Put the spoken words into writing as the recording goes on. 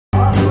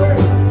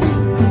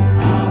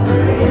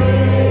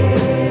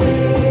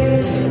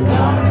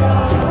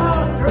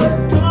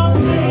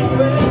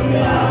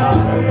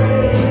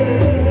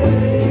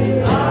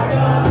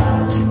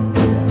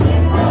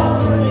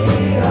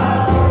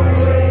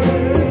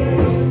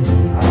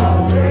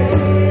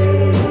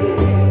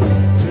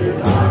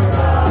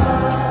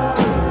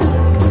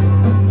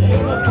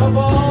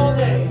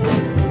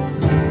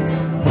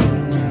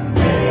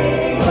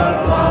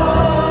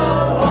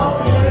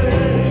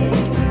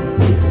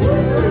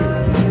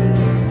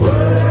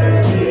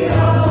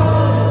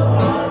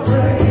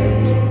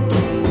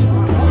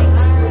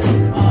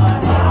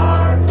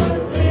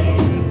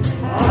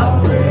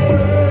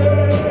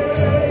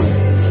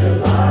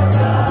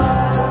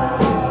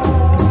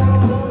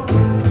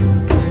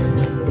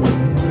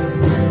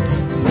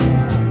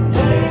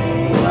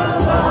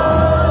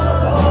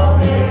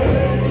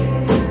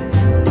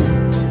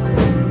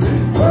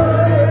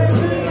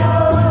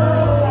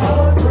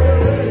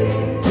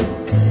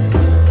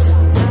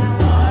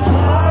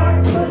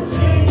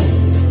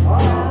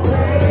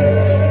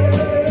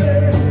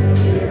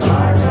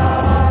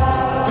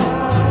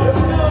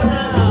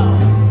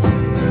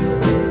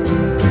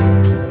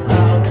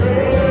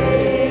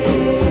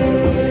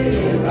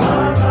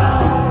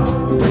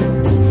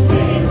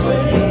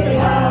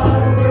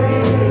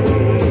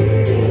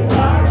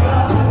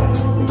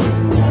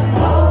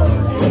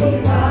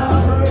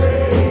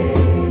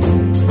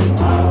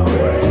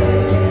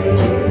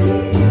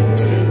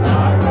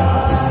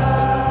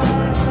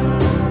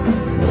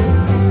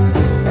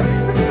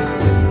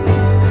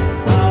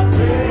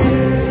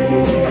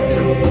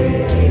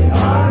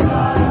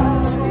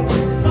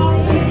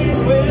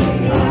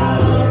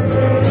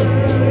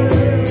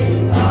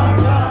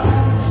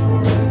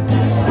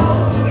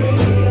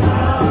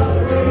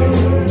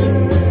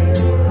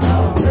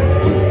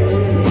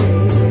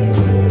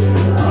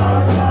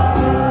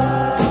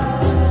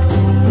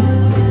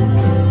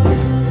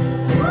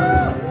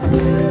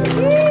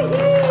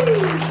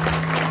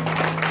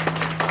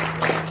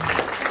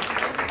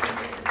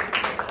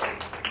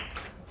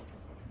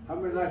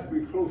every night to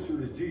be closer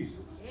to Jesus.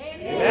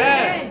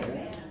 Amen.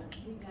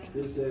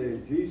 Just say,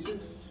 Jesus.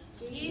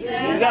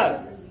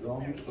 Jesus. Draw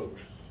me close.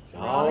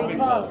 Draw me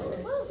close.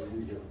 There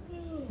you go.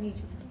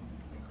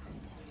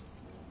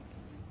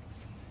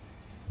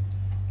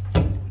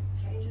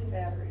 Changing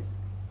batteries.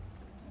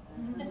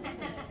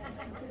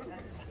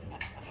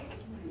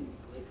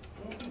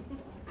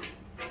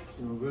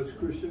 Some of us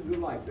Christians are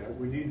like that.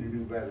 We need a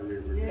new battery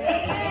every day.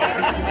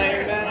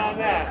 Amen on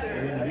that.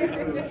 And you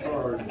can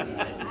charge.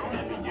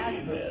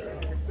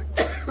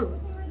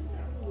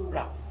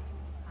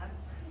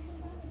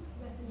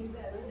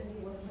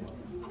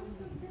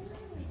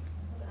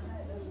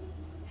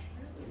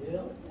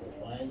 Well,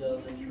 find out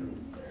the truth.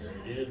 There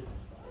it is.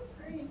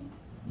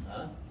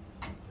 Huh?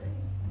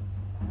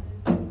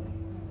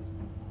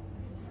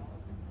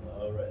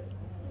 All right.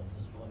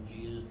 This one,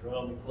 Jesus,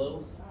 draw me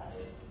close.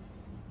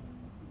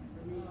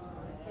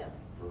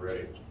 We're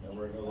ready. And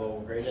we're going to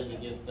go right in to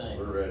give thanks.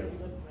 We're ready.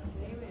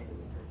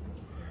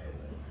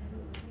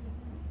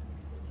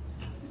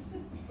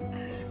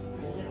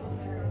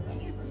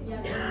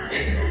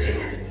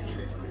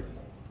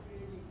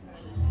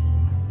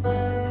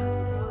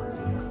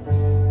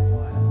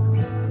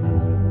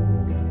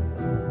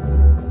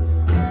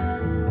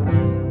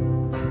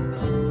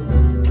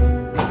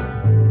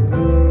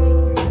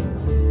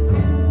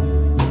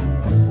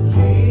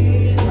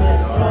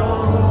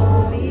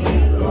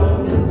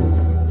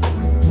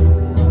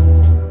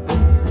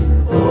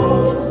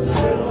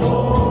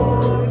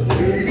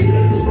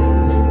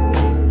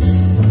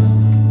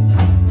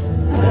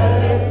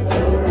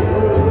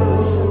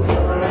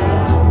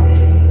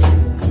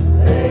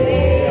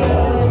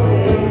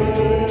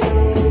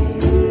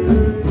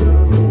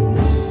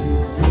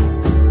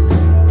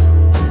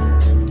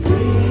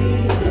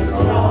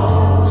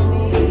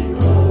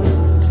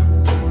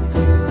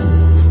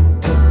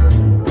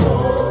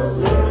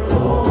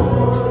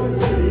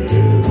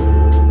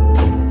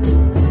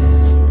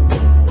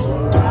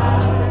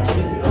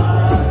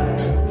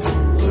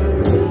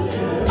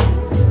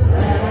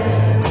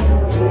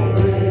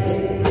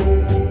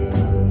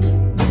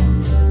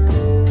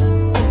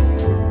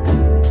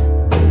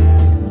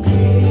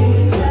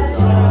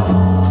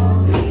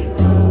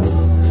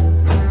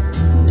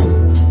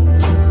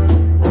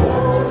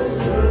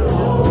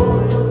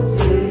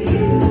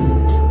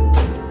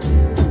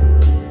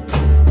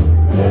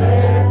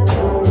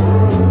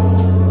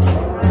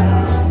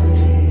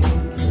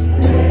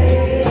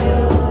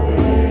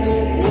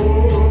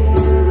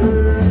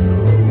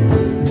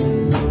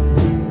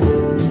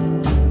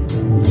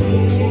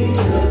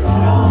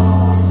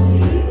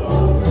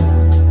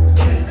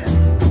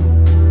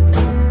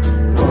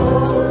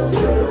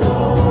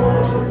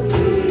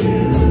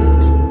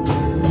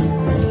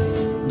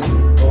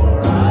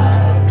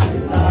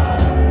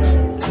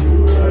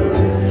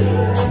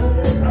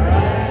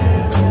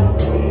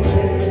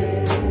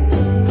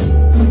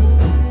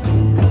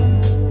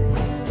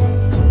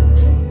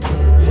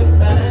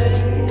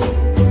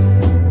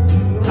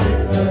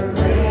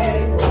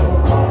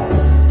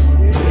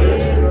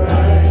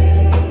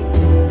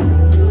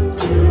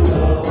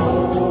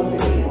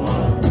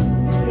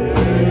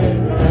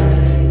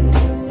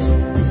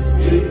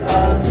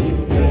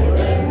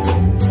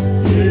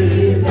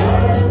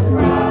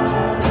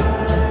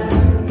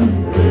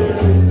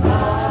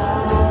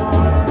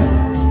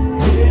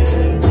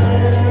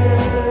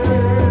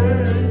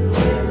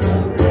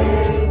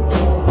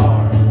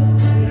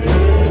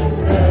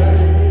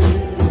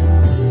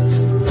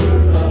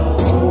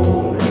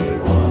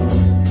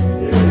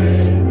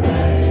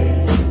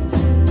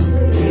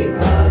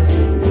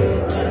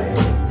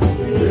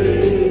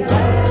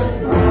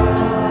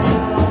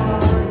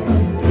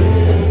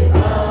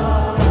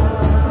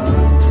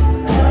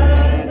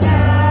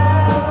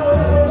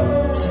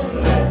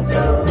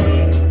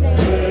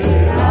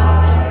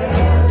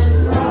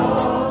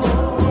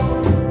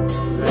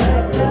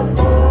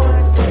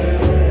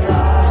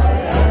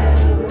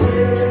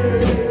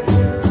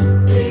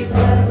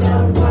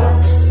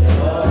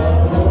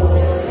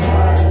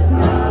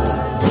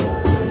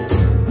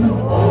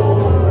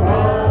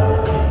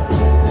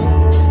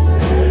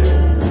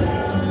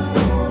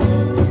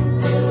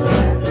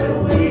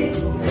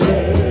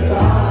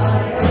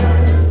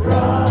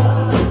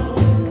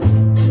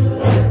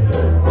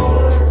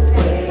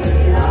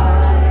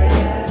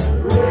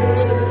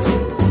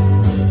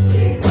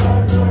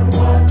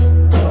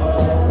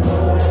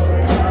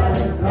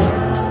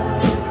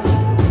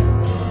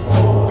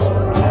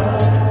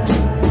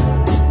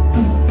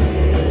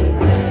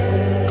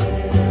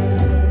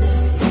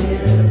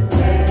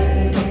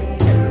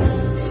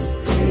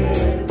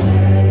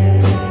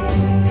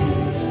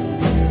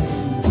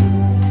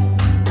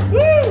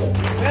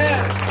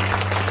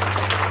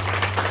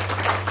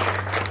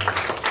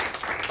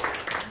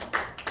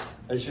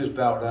 Let's just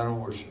bow down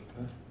and worship.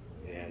 Huh?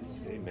 Yes,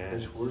 amen.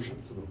 Let's worship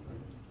the Lord.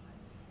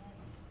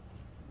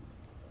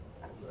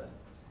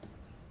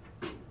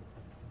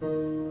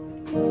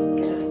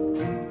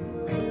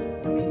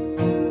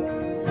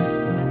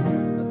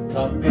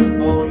 Come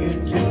before you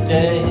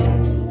today.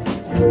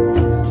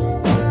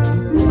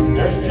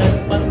 There's just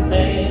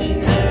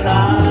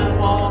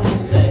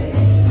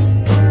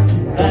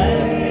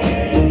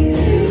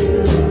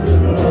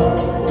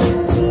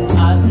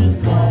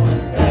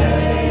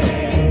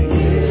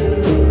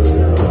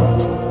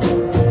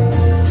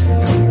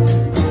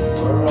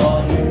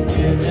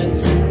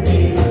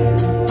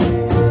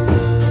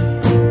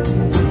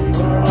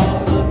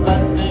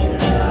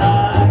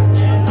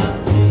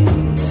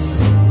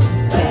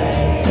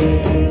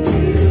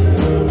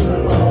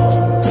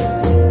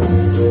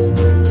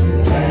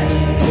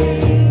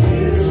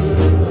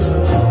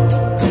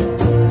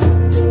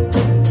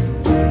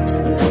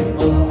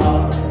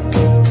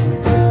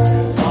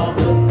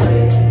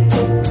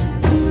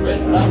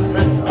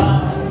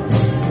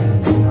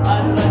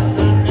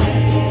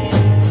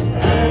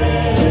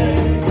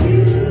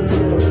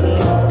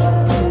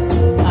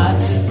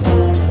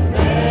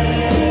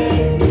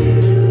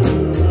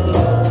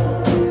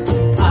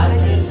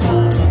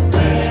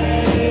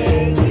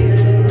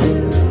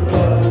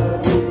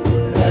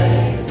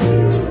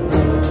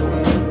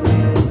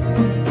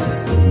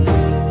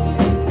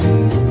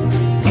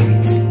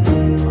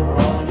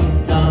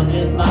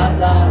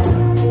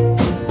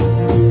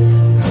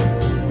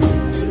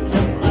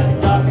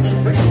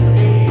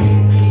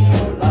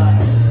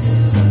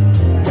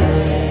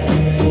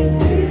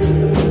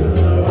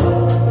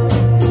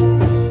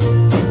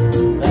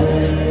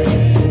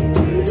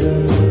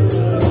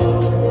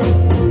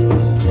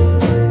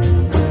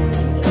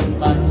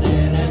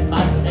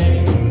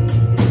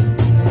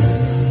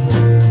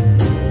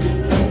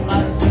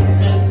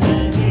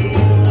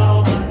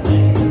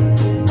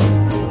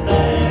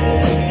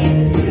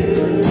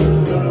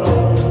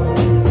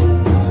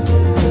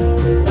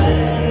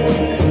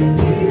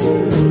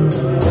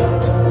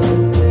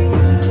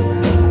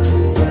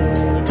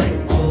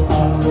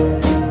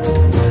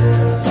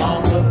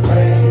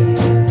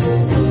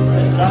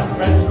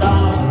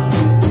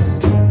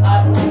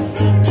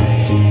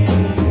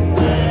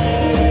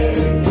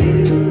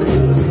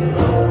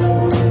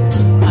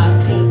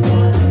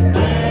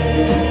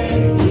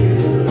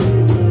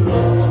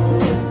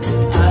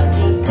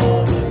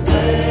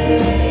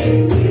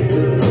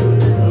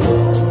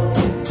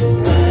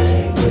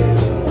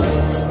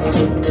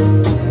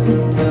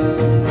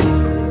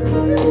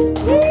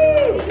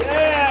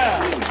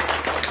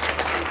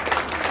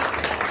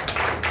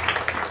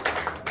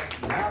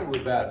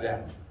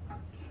about that?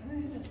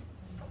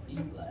 B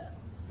flat.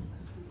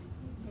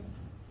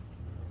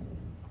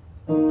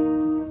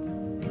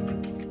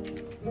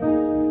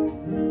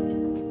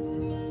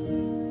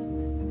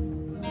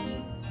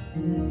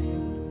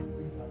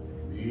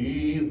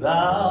 We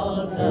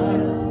bow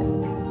down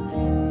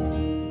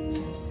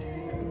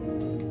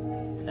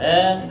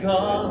and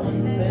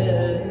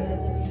confess,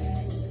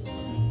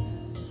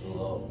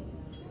 Lord,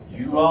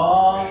 you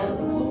are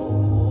the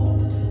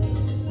Lord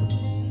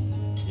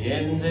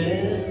in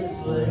this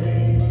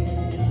place.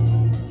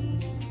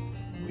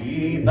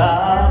 We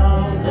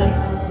bow down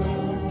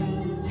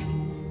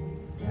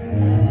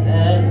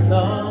and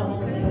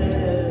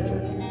confess,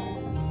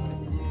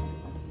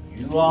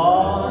 you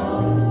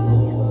are the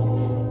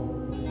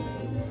Lord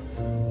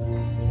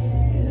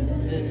in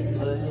this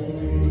place.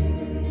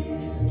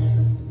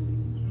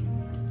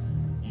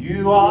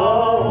 You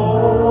are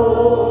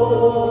all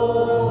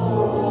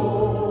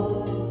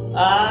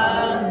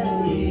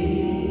I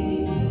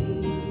need.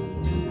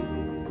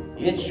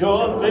 It's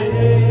your face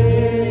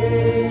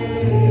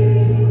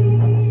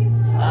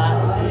I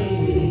see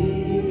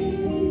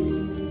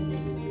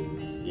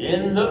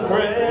in the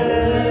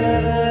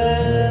presence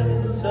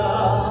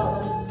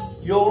of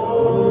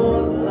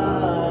your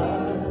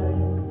light.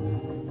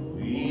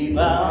 We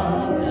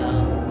bow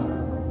down,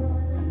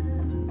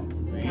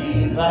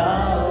 we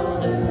bow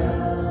down.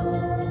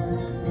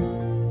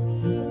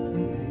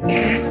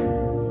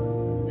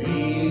 We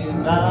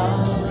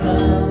bow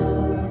down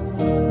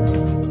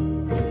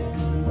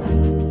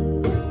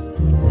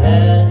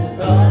and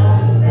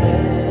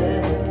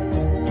confess,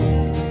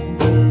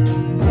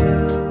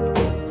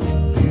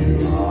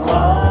 you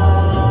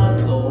are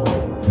Lord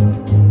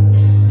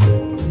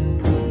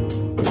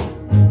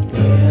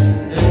in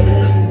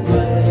this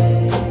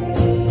place.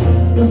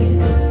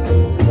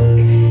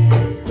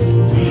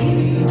 We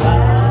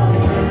bow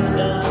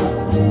down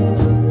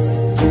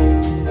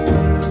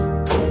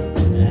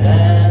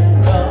and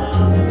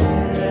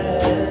confess,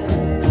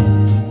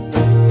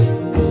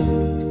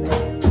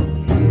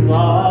 you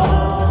are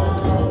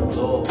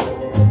Lord in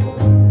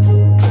this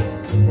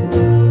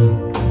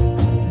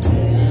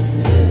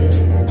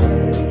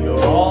place.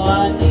 You're all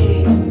I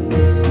need.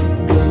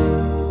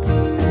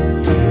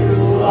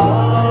 You are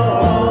all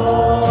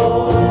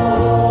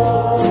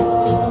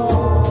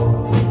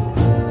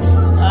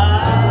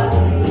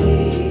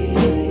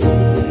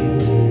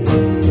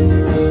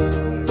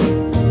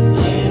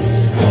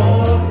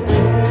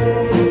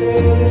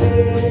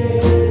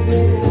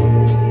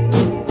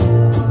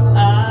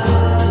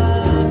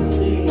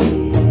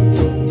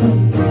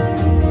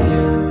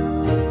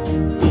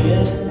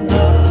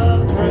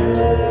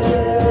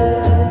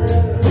I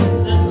need.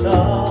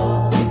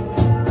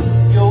 In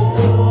your face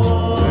I see, in the presence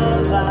of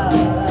your light.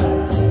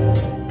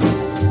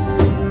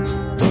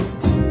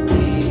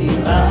 We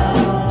bow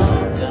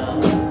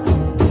down, we bow down.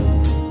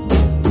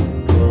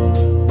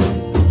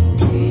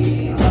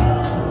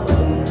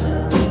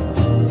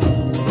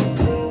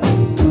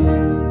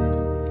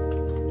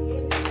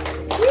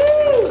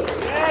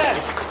 Yes.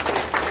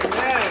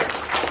 Amen.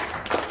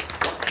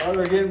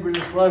 Father, again, we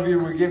just love you.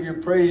 We give you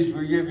praise.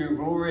 We give you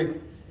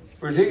glory.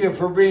 We thank you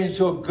for being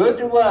so good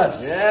to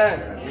us. Yes.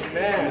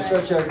 You're Amen.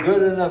 such a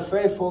good and a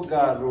faithful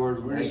God,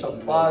 Lord. We just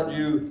applaud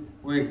you.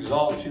 We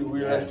exalt you. We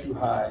lift you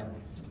high.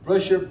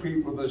 Bless your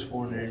people this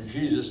morning in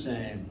Jesus'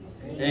 name.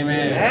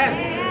 Amen.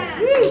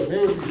 Amen.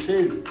 May be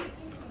seated.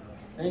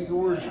 Thank you,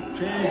 worship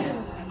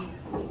team.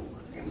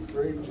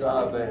 Great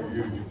job at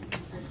you.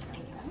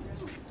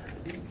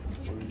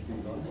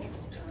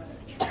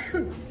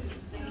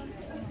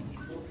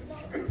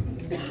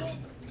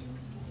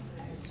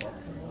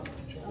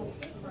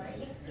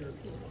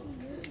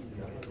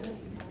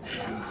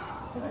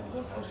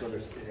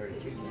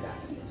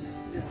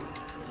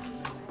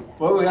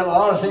 Well, we got a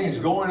lot of things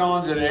going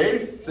on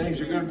today. Things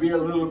are going to be a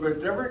little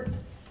bit different.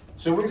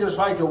 So we'd just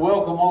like to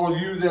welcome all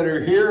of you that are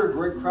here.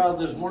 Great crowd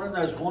this morning.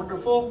 That's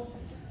wonderful.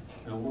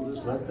 And we'll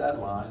just let that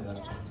lie.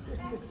 That's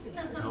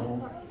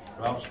no,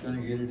 Ralph's going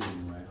to get it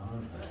anyway.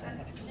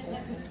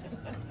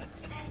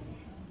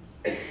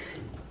 Huh?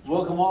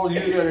 Welcome all of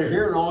you that are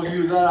here and all of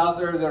you that are out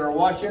there that are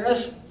watching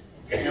us.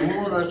 And we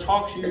want to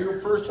talk to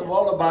you first of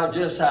all about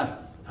just how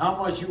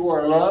much you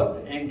are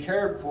loved and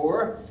cared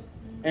for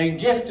and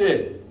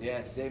gifted.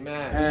 Yes.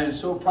 Amen. And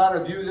so proud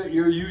of you that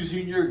you're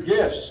using your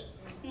gifts.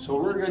 So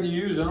we're going to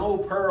use an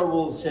old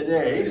parable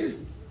today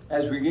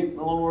as we get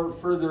more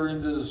further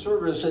into the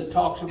service that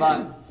talks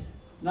about,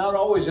 not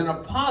always in a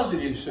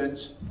positive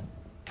sense,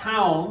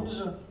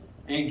 pounds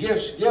and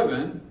gifts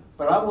given,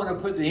 but I want to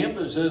put the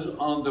emphasis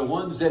on the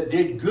ones that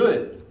did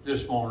good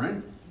this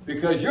morning,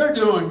 because you're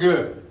doing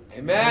good.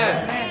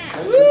 Amen.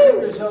 So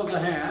give yourselves a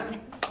hand.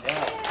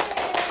 Yeah.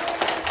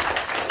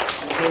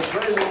 So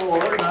praise the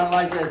Lord, and I'd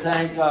like to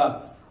thank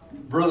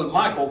Brother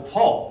Michael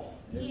Paul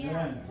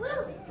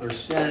for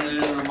sending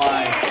into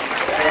my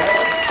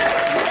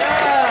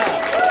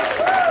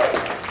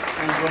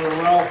and Brother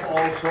Ralph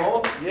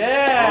also.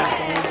 Yeah.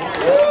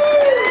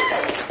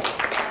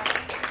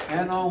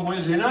 And on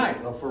Wednesday night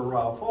for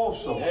Ralph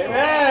also.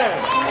 Amen.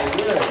 Very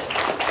good.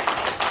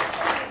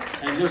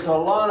 And just a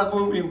lot of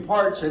moving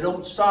parts. They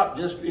don't stop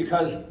just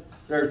because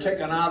they're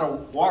taking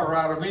water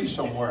out of me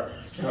somewhere.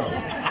 So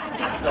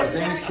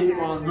things keep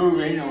on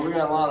moving, and we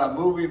got a lot of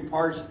moving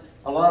parts,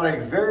 a lot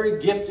of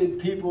very gifted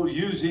people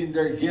using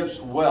their gifts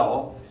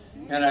well.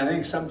 And I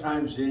think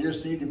sometimes they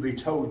just need to be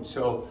told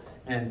so.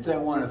 And I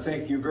want to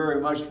thank you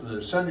very much from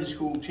the Sunday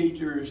school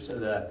teachers to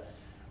the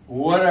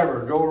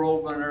whatever, door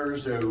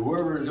openers, or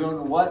whoever's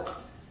doing what.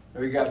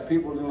 We got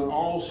people doing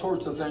all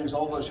sorts of things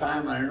all the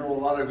time. And I know a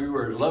lot of you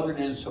are loving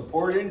and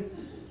supporting.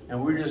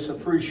 And we just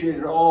appreciate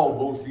it all,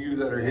 both of you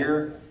that are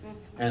here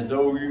and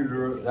those of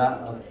you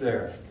that up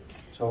there.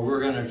 So we're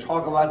going to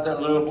talk about that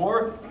a little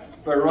more.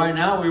 But right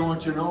now we want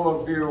to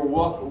know if you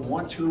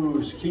want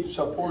to keep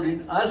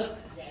supporting us.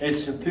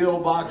 It's the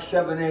P.O. Box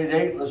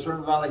 788,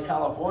 Lucerne Valley,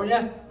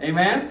 California.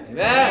 Amen?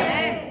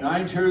 Amen.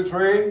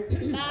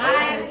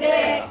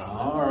 92356.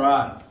 All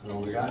right. So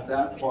we got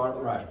that part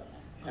right.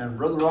 And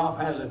Brother Rolf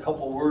has a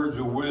couple words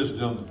of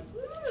wisdom.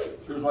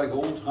 Just like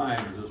old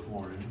times this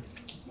morning.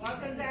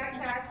 Welcome back,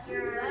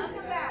 Pastor.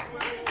 Welcome back.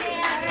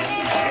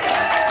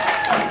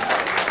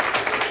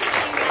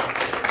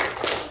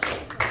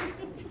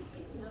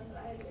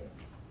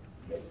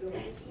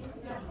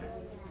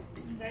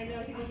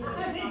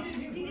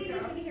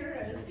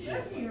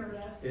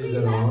 Is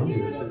it on? Yeah.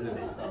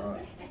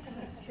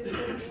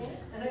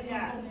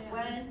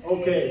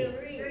 Okay.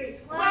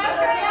 Welcome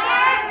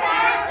back,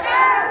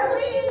 Pastor.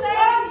 We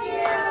love you.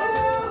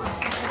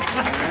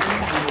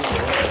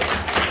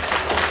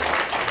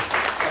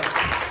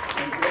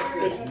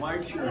 It's my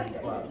turn,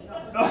 class.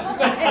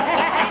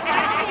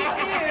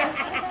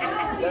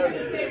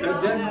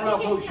 Didn't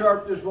Ruffle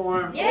sharp this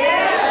morning?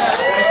 Yeah.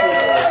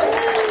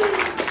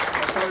 I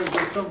thought it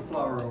was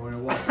sunflower when it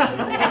walked in.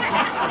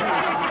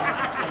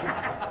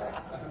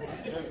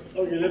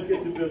 Okay, let's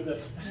get to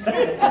business.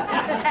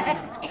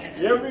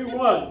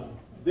 Everyone,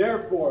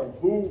 therefore,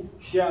 who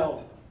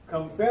shall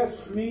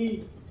confess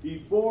me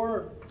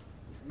before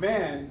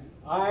man,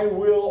 I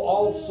will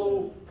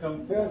also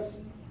confess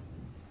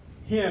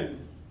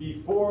him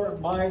before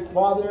my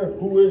Father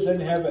who is in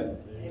heaven.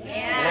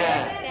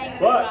 Amen.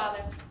 But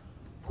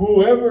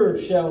whoever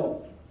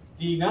shall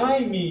deny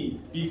me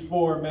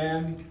before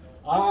man,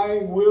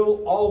 I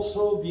will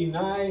also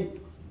deny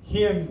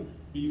him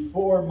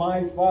before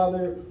my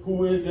Father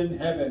who is in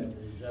heaven.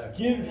 Exactly.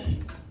 Give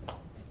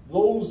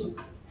those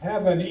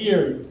have an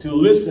ear to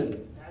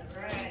listen. That's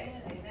right.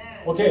 Amen.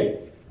 Okay,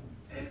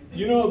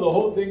 you know the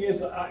whole thing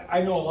is,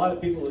 I know a lot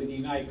of people that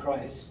deny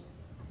Christ.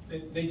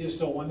 They just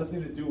don't want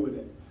nothing to do with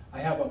it. I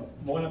have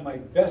one of my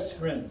best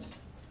friends.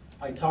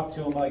 I talk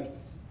to him like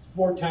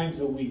 4 times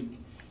a week.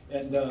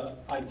 And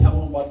I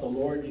tell him about the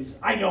Lord. He's,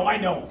 I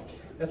know.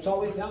 That's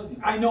all he tells me.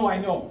 I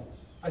know.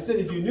 I said,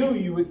 if you knew,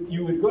 you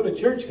would go to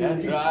church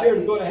because you'd be scared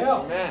to go to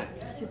hell. Amen.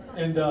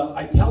 And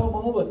I tell him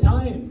all the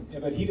time,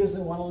 but he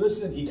doesn't want to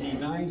listen. He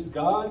denies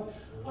God.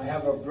 I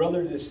have a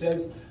brother that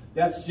says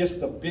that's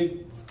just a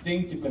big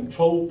thing to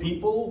control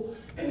people.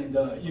 And,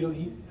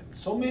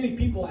 so many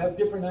people have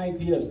different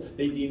ideas.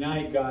 They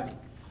deny God.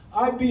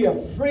 I'd be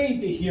afraid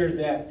to hear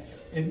that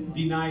and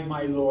deny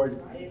my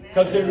Lord,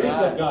 because there is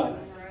a God.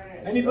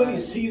 Anybody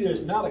see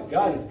there's not a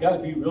God has got to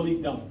be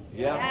really dumb.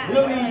 Yeah.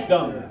 Really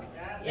dumb.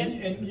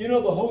 And you know,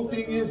 the whole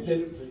thing is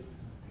that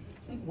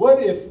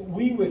what if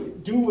we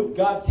would do what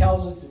God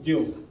tells us to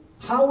do?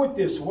 How would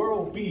this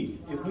world be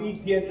if we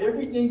did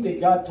everything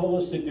that God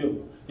told us to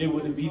do? There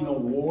wouldn't be no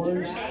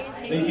wars.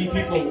 There'd be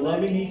people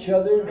loving each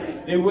other.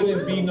 There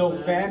wouldn't be no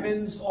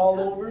famines all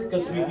over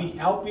because we'd be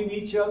helping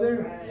each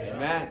other.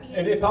 Amen.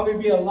 And there'd probably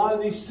be a lot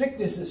of these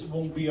sicknesses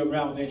won't be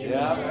around anymore.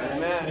 Yeah.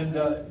 Amen. And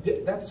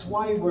that's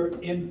why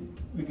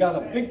we got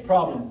a big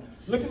problem.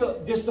 Look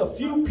at just a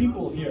few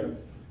people here.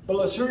 The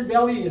Lucerne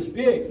Valley is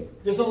big.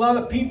 There's a lot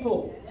of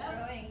people.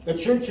 The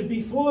church would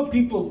be full of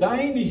people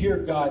dying to hear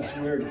God's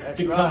word,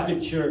 to come to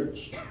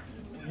church.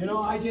 You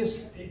know,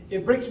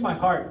 it breaks my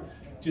heart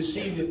to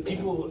see that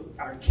people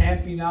are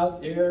camping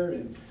out there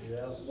and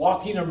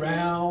walking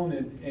around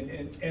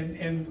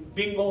and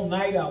bingo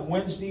night on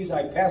Wednesdays.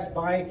 I passed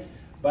by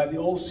the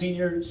old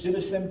senior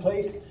citizen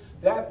place.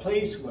 That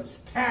place was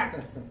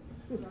packed.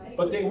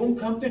 But they won't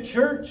come to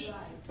church.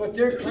 But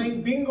they're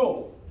playing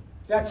bingo.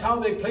 That's how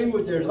they play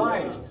with their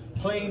lives,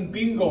 playing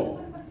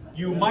bingo.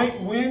 You might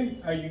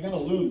win or you're going to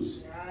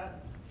lose.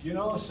 You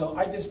know, so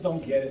I just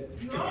don't get it.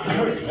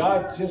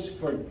 God, just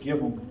forgive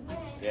them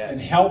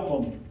and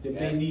help them if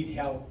they need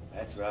help.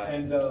 That's right.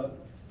 And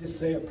just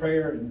say a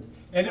prayer.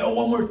 And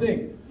one more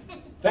thing.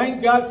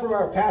 Thank God for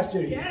our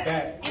pastor. He's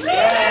back.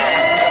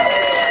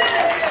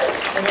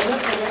 And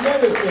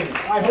another thing.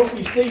 I hope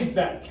he stays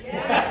back.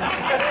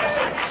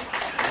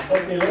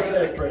 Okay, let's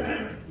say a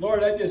prayer.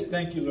 Lord, I just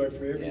thank you, Lord,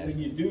 for everything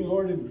you do,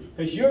 Lord,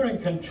 because you're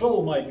in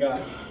control, my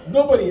God.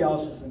 Nobody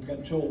else is in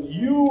control.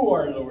 You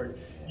are, Lord.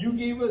 You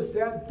gave us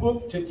that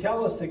book to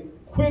tell us to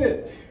quit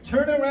it.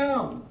 Turn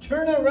around.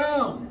 Turn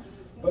around.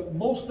 But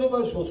most of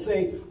us will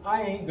say,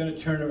 I ain't going to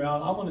turn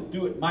around. I'm going to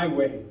do it my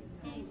way.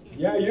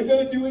 Yeah, you're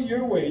going to do it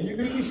your way. And you're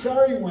going to be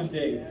sorry one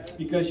day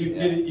because you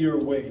did it your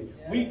way.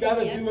 We got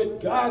to do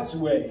it God's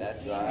way.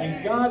 That's right.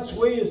 And God's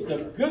way is the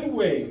good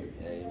way.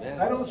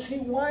 Amen. I don't see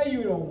why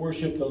you don't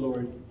worship the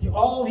Lord.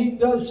 All He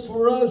does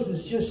for us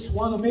is just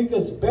want to make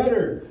us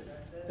better.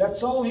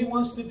 That's all He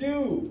wants to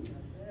do.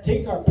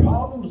 Take our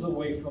problems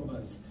away from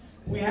us.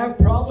 We have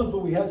problems,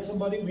 but we have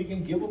somebody we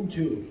can give them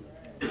to.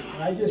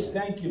 And I just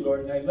thank you, Lord,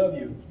 and I love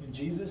you. In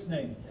Jesus'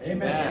 name,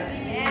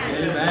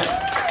 amen.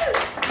 Amen.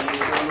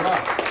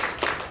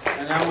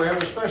 And now we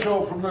have a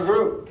special from the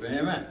group.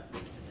 Amen.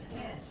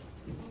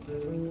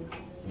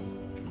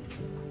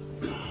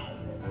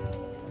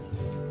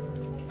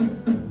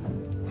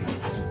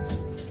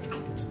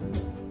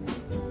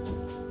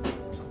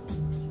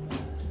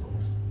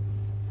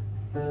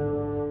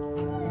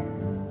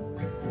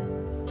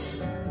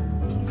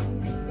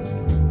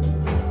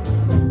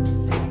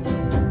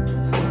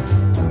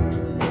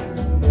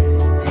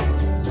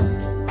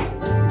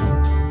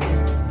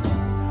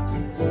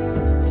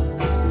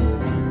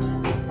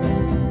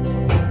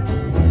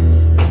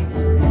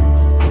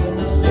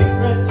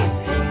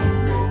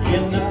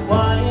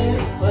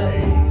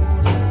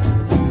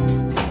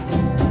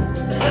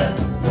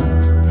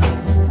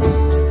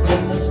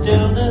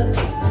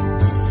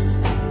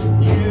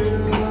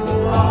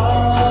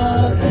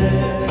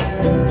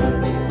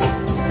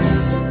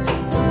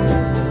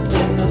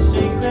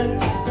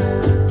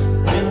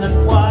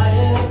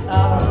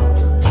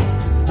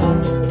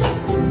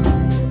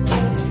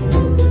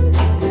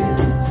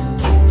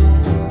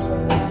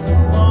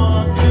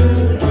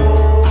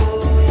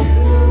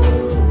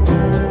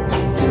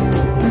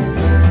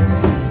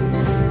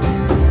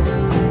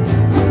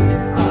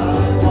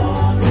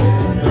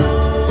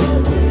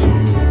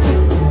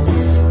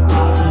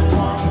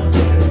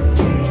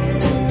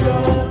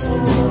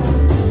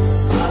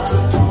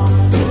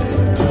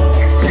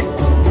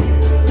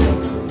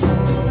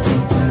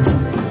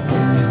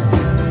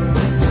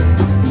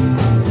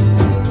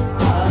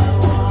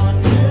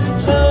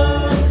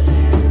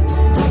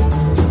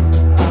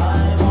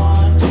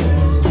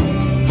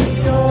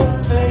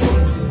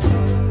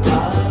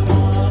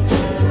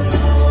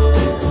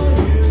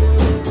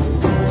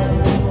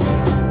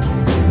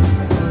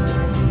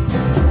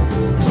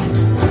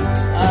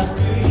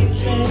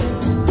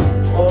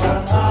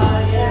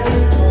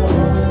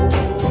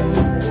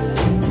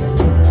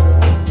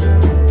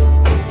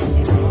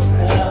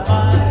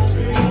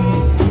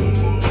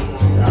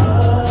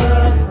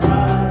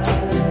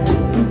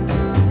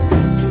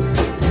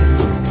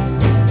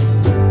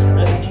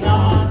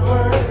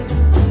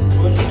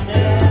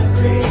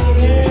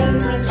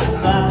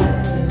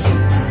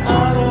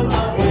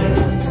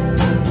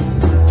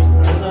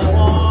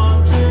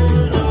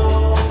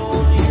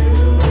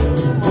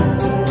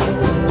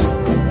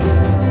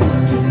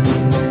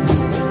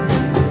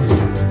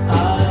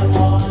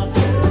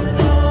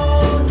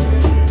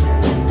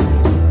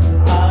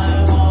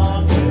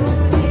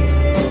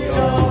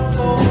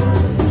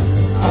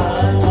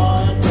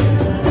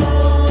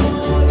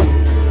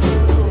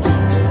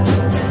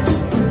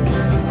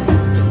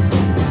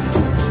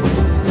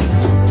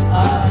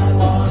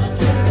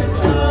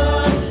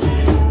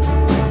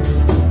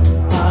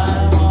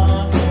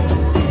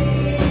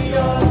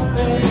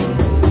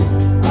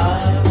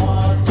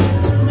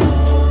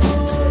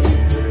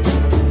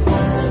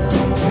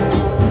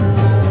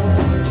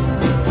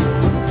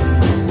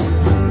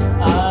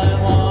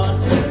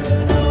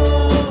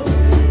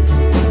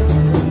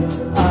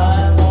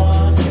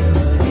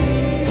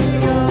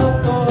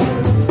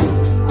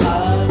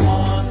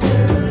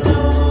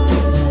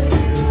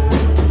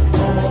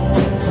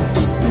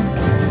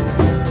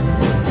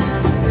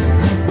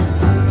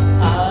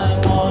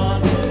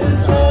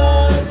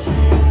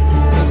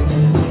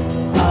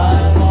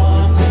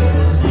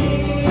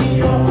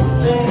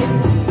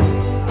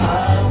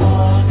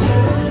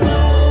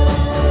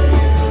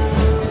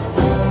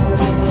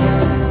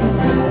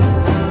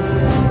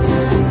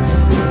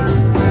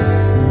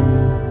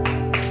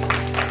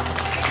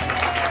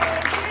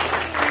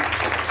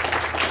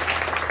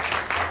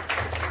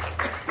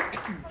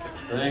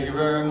 Thank you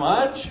very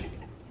much.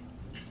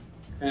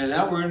 And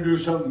now we're going to do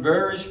something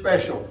very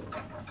special.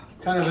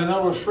 Kind of an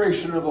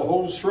illustration of the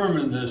whole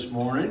sermon this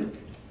morning.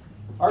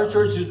 Our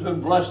church has been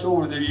blessed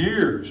over the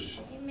years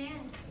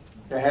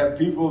to have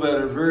people that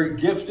are very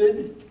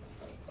gifted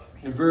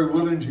and very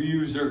willing to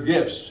use their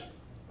gifts.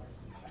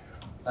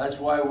 That's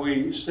why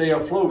we stay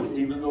afloat,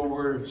 even though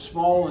we're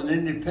small and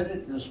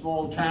independent in a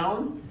small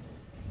town.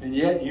 And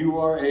yet you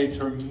are a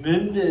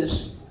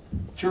tremendous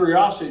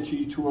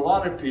curiosity to a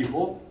lot of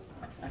people.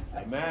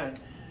 Amen.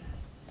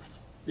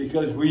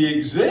 Because we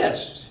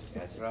exist.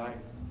 That's right.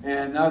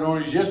 And not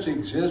only just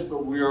exist,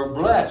 but we are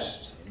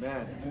blessed.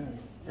 Amen.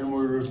 And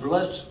we're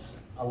blessed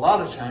a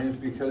lot of times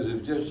because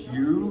of just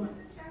you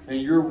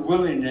and your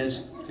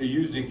willingness to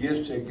use the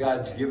gifts that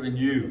God's given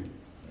you.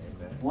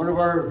 Amen. One of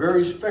our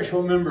very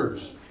special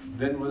members,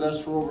 been with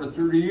us for over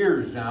 30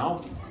 years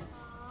now,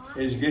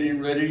 is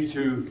getting ready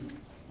to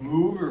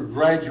move or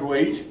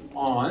graduate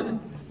on.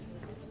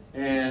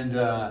 And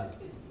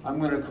I'm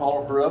going to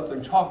call her up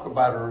and talk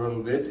about her a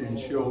little bit, and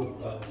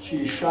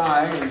she's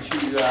shy, and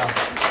she's, I'm going to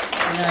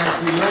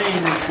ask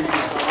Elaine if she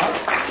can come up.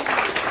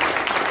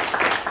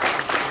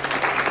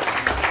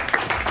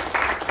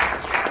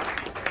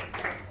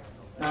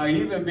 Now,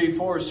 even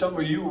before some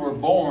of you were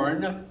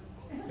born,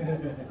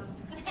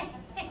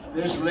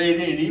 this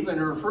lady and even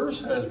her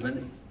first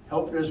husband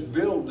helped us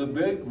build the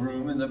big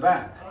room in the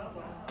back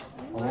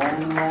a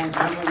long, long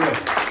time ago.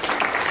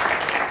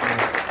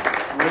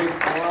 Ray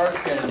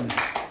Clark and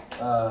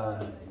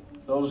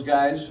those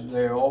guys,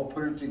 they all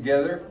put it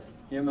together,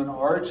 him and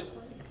Art,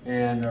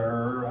 and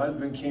her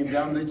husband came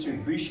down.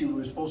 Mitsubishi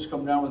was supposed to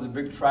come down with a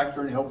big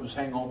tractor and help us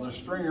hang all the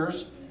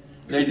stringers.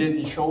 They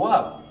didn't show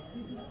up.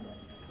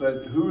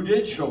 But who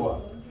did show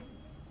up?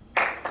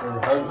 Her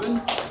husband.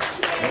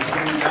 They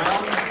came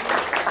down,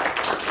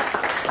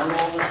 hung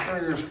all the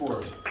stringers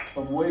for us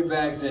from way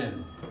back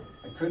then.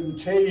 I couldn't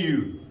tell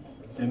you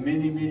the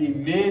many, many,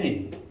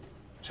 many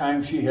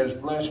times she has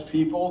blessed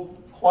people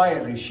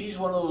quietly. She's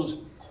one of those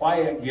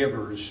quiet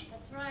givers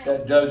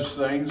that does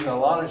things. A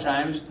lot of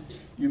times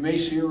you may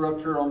see her up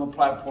here on the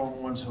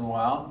platform once in a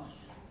while,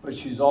 but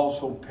she's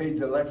also paid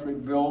the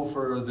electric bill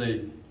for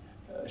the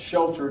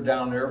shelter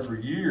down there for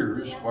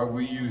years while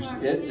we used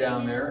it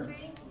down there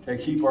to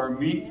keep our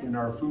meat in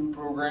our food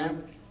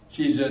program.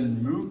 She's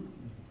in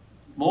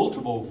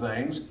multiple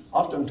things.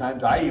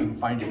 Oftentimes I even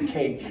find a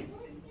cake.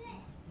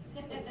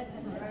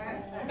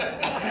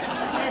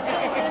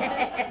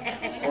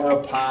 Or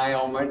a pie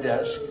on my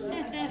desk.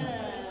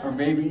 Or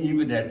maybe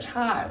even a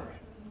tie.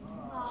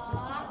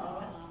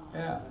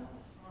 Yeah.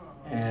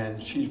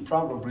 And she's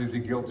probably the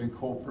guilty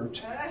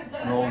culprit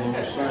in all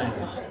those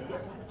things.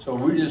 So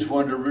we just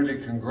wanted to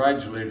really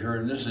congratulate her.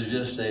 And this is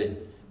just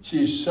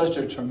she's such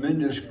a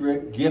tremendous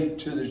great gift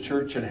to the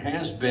church and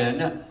has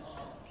been.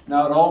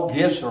 Not all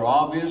gifts are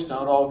obvious.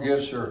 Not all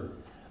gifts are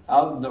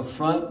out in the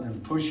front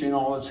and pushing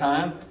all the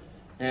time.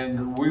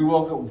 And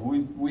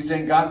we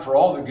thank God for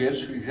all the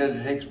gifts because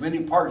it takes many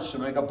parts to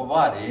make up a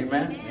body.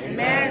 Amen?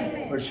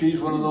 Amen. But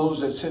she's one of those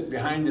that sit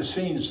behind the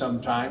scenes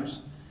sometimes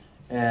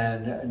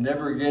and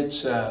never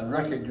gets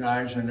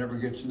recognized and never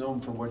gets known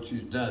for what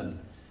she's done.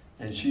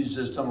 And she's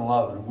just done a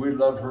lot. And we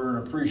love her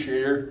and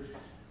appreciate her.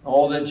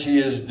 All that she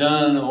has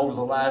done over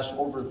the last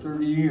over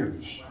 30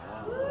 years.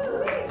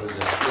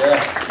 Yeah,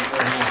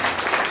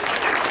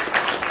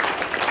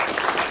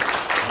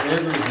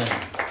 everything.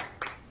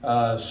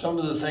 Some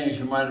of the things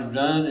you might have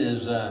done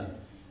is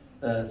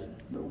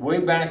way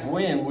back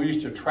when we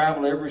used to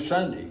travel every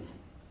Sunday.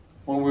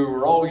 When we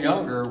were all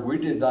younger, we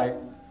did like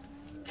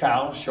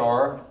Cal,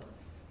 Shar,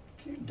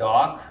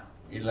 Doc,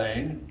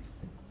 Elaine.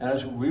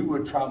 As we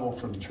would travel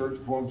from church,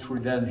 once we're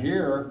done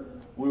here,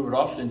 we would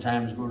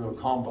oftentimes go to a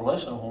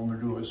convalescent home and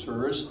do a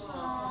service.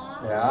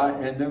 Yeah,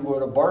 and then go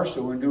to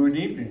Barstow and do an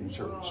evening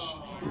service.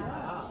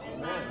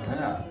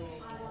 Yeah.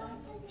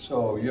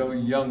 So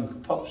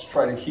young pups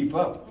try to keep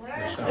up.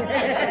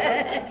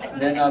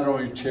 Then not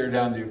only tear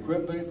down the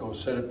equipment, go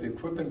set up the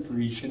equipment for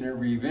each and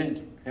every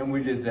event. And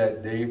we did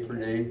that day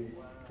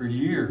for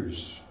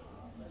years.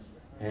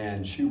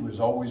 And she was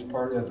always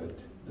part of it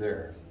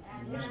there.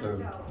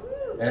 So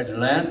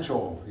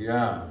Atlanta,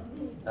 yeah.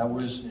 That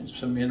was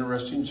some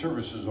interesting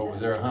services over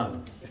there, huh?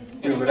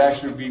 We would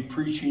actually be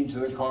preaching to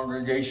the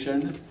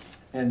congregation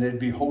and they'd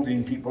be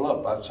holding people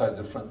up outside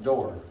the front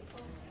door.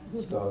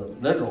 The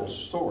literal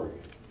story.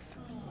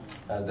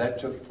 That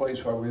took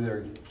place while we were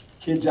there.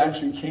 Kids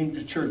actually came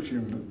to church.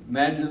 You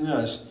imagine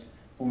us,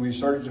 when we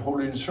started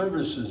holding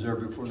services there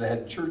before they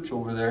had church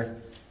over there,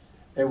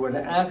 they would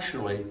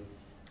actually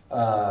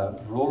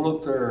roll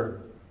up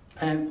their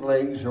pant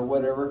legs or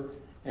whatever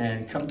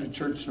and come to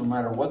church no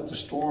matter what the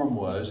storm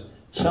was.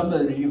 Some of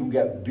them even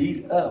got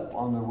beat up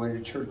on their way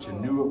to church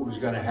and knew it was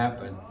going to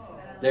happen.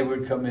 They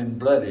would come in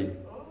bloody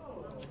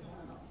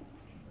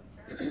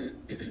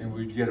and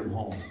we'd get them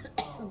home.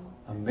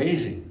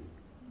 Amazing.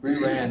 We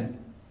ran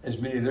as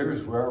many there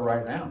as we are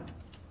right now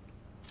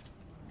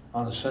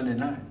on a Sunday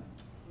night.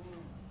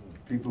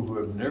 People who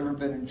have never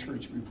been in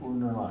church before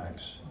in their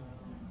lives.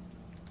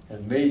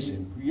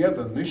 Amazing. You have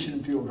a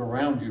mission field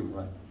around you,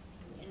 right?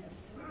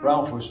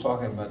 Ralph was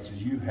talking about this.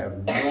 You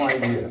have no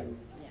idea.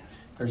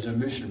 There's a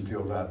mission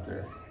field out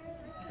there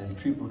and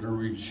people to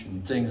reach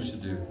and things to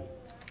do.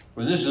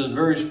 Well, this is a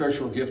very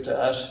special gift to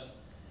us,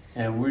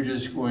 and we're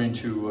just going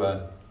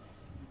to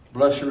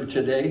bless her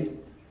today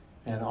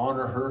and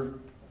honor her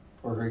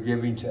for her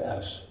giving to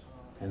us.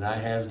 And I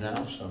have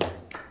now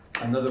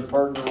another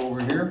partner over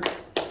here.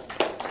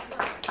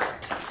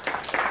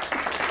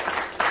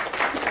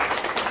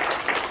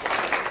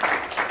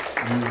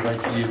 We would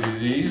like to give you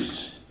these.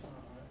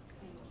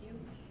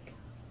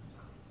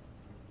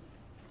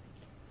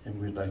 And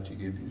we'd like to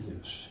give you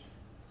this.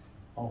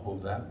 I'll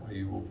hold that while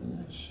you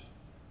open this.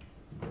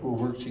 We'll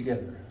work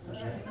together. I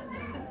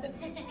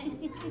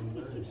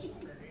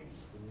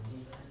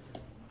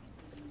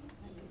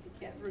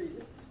can't read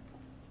it.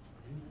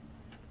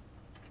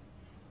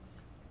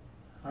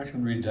 I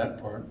can read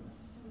that part.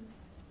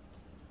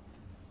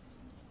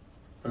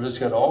 But it's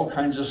got all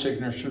kinds of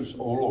signatures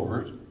all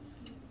over it.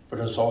 but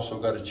it's also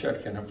got a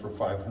check in it for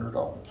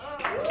 $500.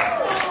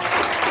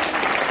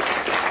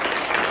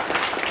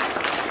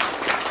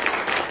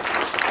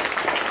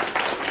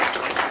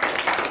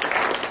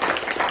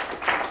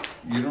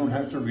 You don't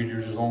have to read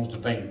it as long as the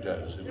bank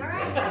does.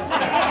 Right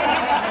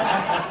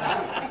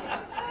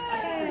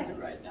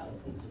now.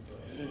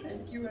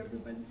 Thank you,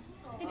 everybody.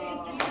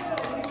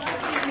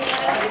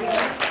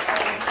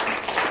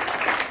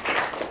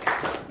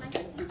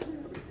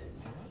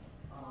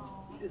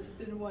 It's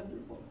been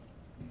wonderful.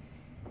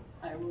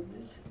 I will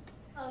miss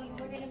Oh,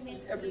 we're going to miss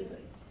everything.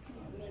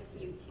 Miss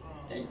you too.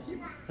 Thank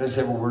you. Let's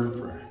have a word of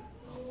prayer.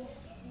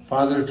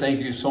 Father,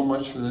 thank you so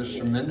much for this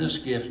tremendous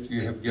gift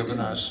you have given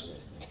us,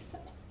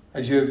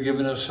 as you have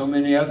given us so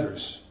many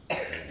others.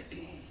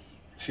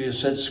 She has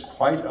set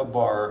quite a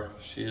bar.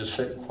 She has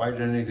set quite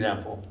an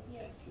example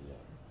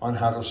on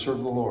how to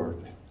serve the Lord.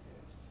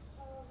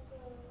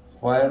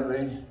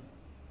 Quietly,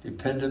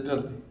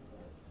 dependability,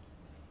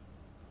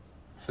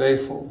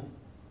 faithful,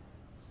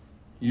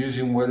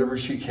 using whatever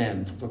she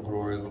can for the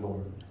glory of the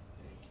Lord.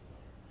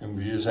 And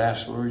we just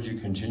ask, Lord, you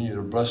continue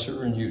to bless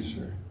her and use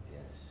her.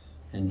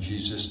 In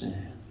Jesus'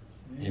 name,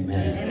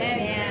 amen.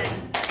 Amen.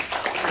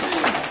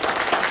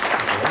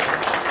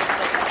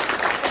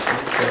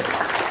 Okay.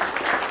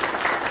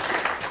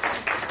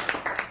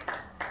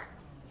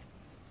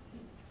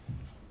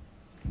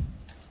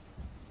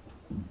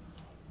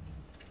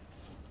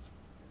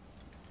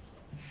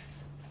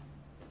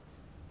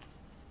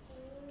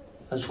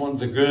 That's one of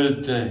the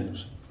good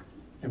things.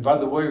 And by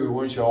the way, we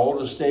want you all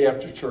to stay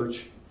after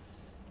church,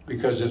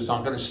 because it's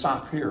not going to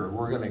stop here.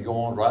 We're going to go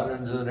on right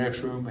into the next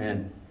room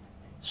and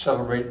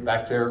celebrate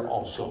back there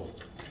also.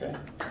 Okay?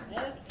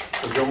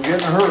 So don't get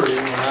in a hurry.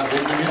 We're not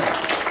leaving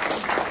yet.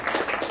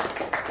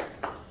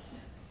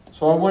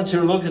 So I want you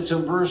to look at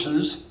some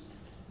verses,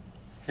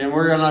 and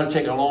we're going to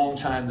take a long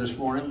time this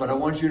morning, but I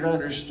want you to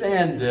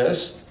understand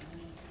this,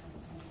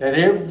 that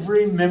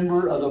every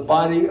member of the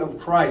body of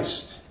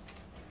Christ,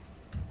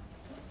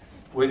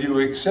 whether you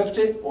accept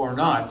it or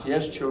not,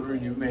 yes,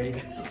 children, you may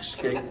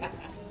escape,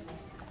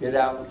 get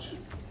out,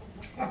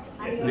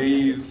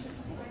 leave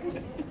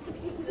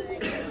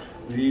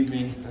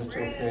me, that's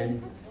okay.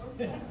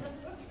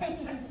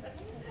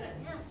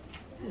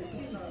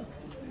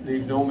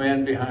 Leave no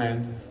man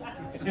behind.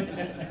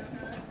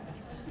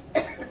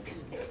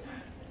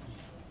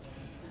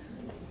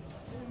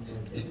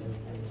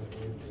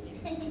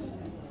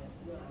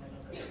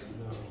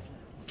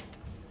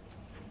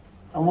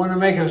 I want to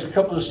make a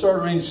couple of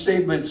startling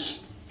statements.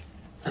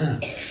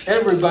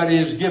 Everybody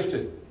is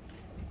gifted.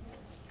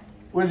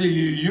 Whether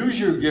you use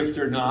your gift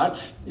or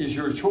not is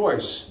your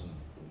choice.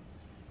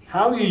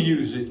 How you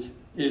use it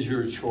is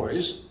your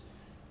choice.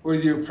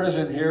 Whether you're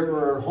present here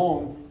or at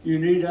home, you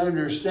need to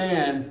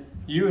understand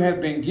you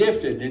have been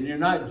gifted, and you're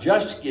not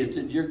just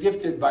gifted, you're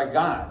gifted by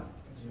God.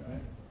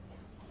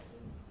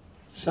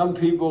 Some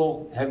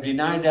people have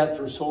denied that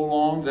for so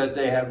long that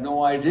they have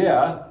no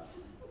idea,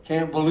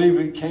 can't believe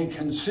it, can't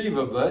conceive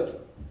of it.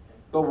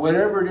 But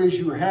whatever it is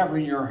you have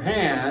in your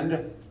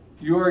hand,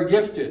 you are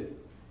gifted.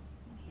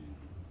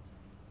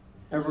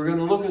 And we're going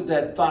to look at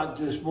that thought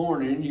this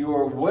morning. You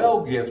are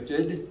well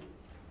gifted,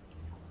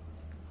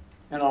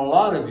 and a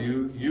lot of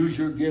you use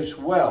your gifts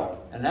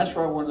well. And that's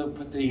where I want to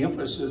put the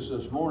emphasis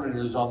this morning,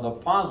 is on the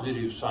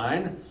positive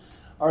sign.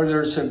 Are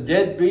there some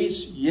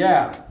deadbeats?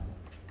 Yeah.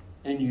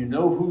 And you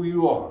know who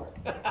you are.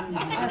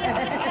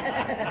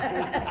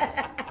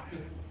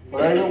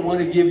 But I don't want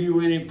to give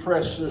you any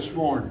press this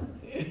morning,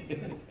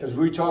 because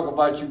we talk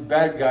about you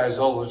bad guys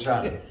all the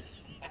time.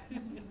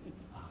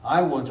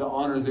 I want to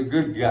honor the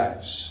good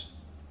guys.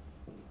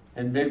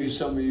 And maybe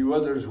some of you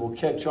others will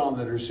catch on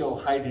that are still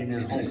hiding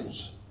in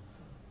holes.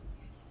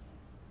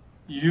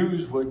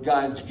 Use what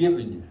God's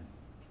given you.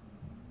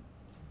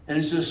 And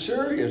it's a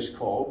serious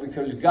call,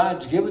 because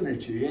God's given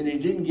it to you, and He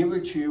didn't give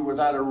it to you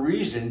without a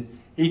reason.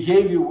 He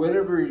gave you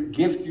whatever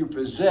gift you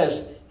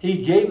possess.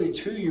 He gave it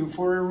to you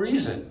for a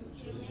reason.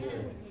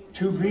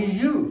 To be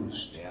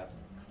used.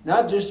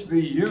 Not just to be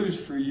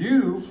used for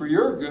you, for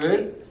your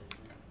good,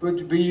 but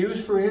to be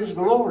used for His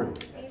glory.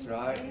 That's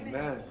right.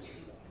 Amen.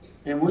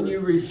 And when you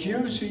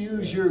refuse to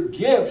use your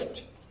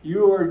gift,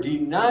 you are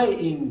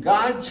denying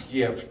God's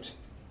gift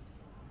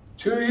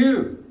to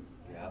you.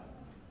 Yep.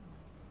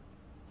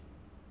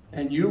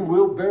 And you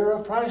will bear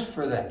a price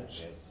for that.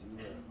 Yes, you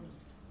will.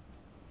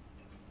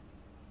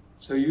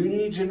 So you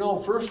need to know,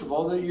 first of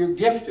all, that you're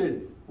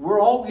gifted.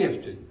 We're all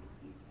gifted.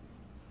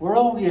 We're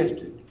all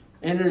gifted.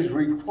 And it is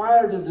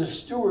required of the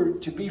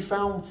steward to be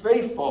found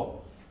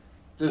faithful.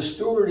 The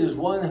steward is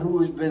one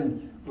who has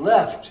been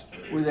left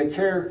with the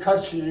care,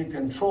 custody, and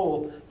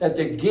control that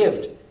the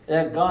gift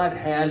that God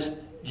has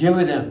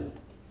given him.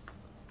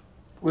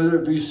 Whether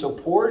it be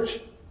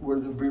support,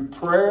 whether it be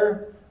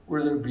prayer,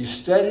 whether it be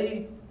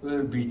study,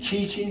 whether it be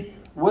teaching,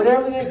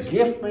 whatever the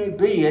gift may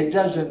be, it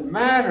doesn't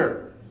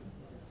matter.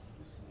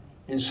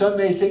 And some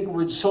may think it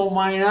was so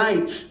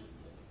minute,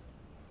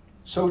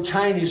 so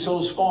tiny,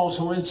 so small,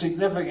 so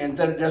insignificant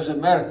that it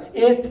doesn't matter.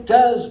 It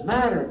does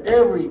matter.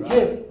 Every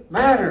gift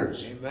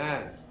matters.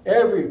 Amen.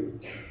 every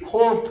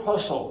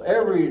corpuscle,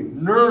 every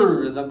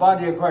nerve in the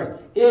body of Christ.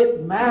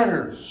 It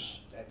matters.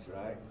 That's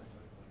right.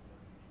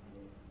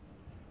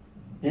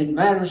 It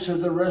matters to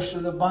the rest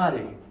of the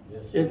body.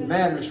 It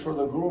matters for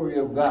the glory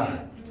of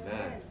God.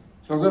 Amen.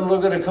 So we're going to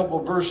look at a couple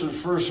of verses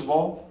first of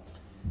all.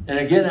 And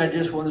again, I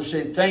just want to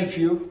say thank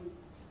you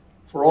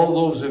for all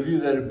those of you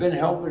that have been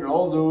helping,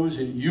 all those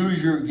that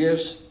use your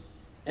gifts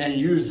and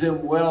use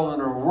them well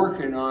and are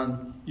working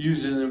on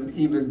using them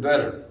even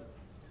better.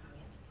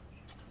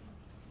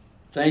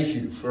 Thank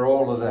you for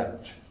all of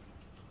that.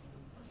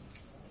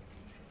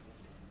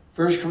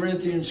 1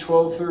 Corinthians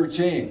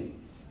 12:13.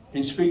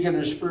 In speaking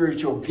of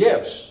spiritual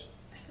gifts,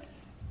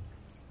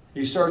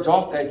 he starts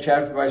off that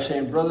chapter by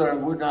saying, brother, I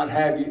would not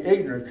have you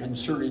ignorant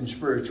concerning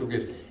spiritual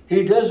gifts.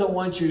 He doesn't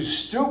want you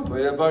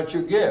stupid about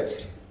your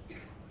gift.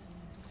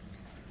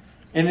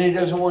 And he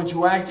doesn't want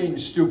you acting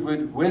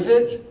stupid with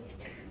it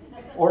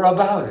or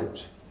about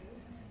it.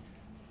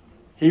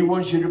 He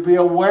wants you to be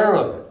aware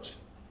of it.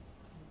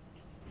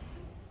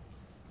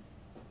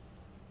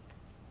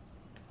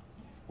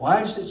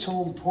 Why is it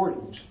so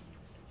important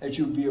that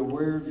you be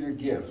aware of your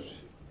gift?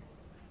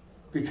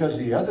 Because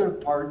the other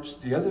parts,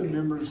 the other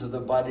members of the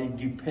body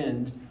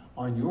depend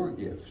on your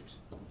gift.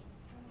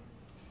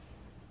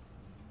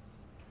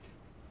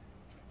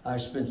 I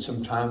spent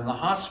some time in the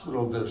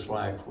hospital this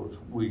last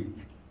week.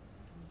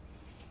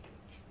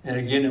 And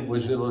again, it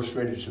was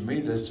illustrated to me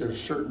that there's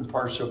certain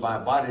parts of my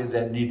body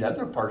that need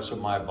other parts of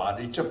my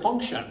body to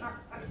function.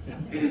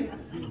 And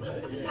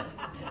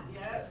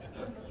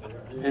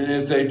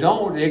if they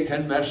don't, it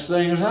can mess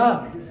things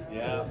up.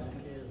 Yeah.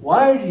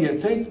 Why do you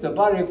think the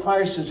body of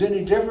Christ is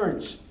any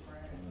different?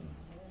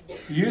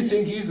 You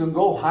think you can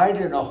go hide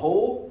in a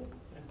hole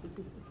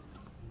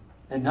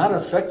and not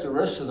affect the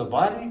rest of the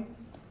body?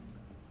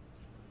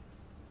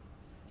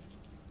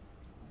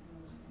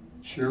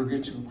 Sure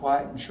gets you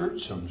quiet in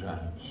church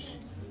sometimes.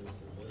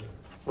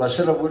 Well, I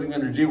said I wasn't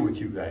going to deal with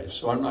you guys,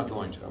 so I'm not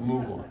going to. I'll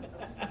move on.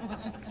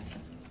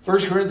 1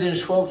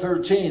 Corinthians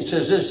 12:13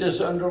 says this,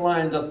 just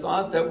underline the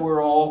thought that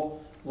we're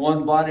all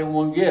one body,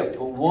 one gift.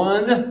 But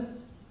one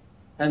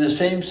and the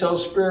same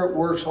self-spirit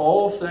works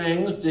all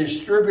things,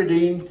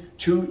 distributing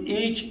to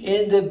each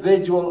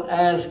individual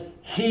as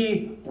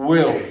he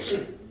wills.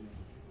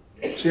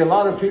 See, a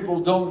lot of people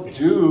don't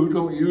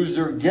use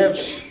their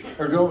gifts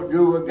or don't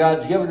do what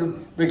God's given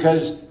them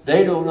because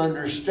they don't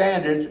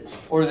understand it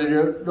or they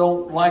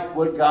don't like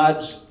what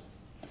God's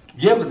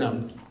given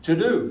them to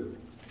do.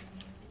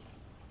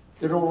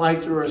 They don't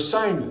like their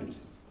assignment.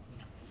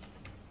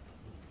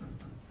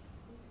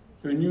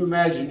 Can you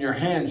imagine your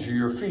hands or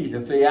your feet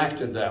if they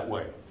acted that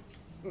way?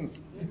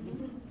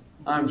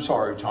 I'm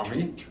sorry,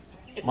 Tommy.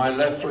 My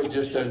left foot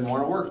just doesn't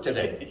want to work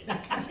today.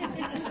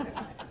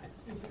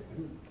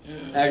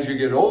 As you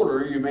get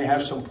older, you may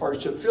have some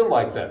parts that feel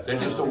like that. They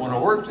just don't want to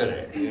work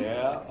today.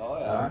 Yeah. Oh,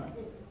 yeah.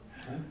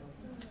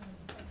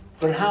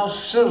 But how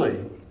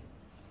silly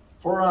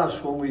for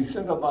us when we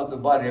think about the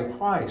body of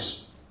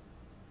Christ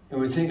and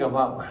we think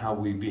about how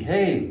we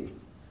behave.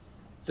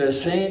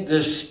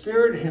 The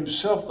Spirit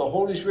himself, the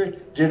Holy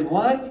Spirit, did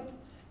what?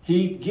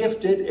 He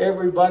gifted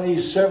everybody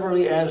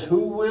severally as who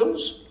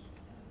wills?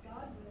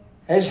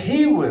 As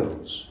he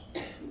wills.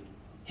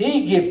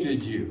 He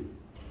gifted you.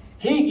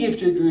 He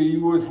gifted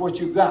you with what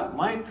you got,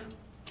 Mike.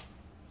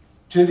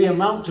 To the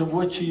amount of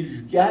what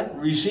you've got,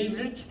 received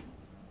it.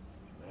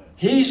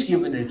 He's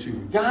given it to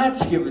you.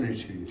 God's given it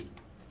to you.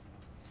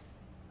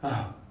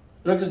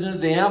 Look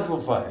at the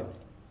Amplified.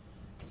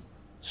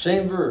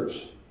 Same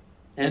verse.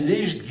 And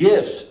these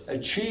gifts,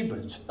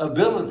 achievements,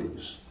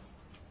 abilities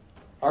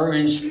are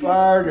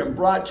inspired and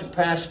brought to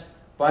pass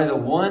by the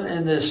one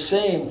and the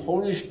same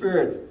Holy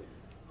Spirit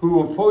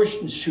who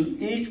apportions to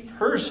each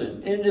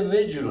person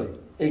individually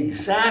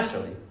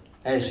exactly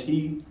as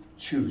he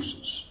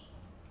chooses.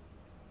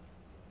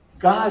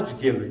 God's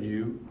given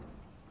you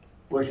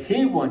what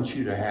he wants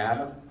you to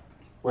have,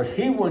 what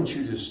he wants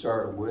you to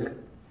start with,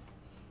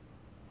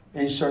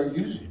 and start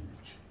using it.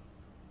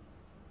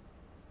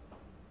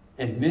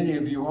 And many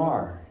of you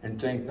are,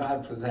 and thank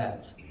God for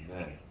that.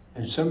 Amen.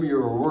 And some of you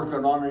are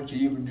working on it to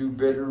even do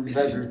better and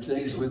better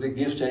things with the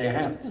gifts that you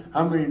have.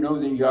 How many know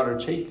that you ought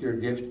to take your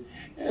gift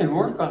and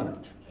work on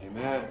it?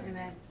 Amen.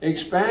 Amen.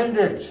 Expand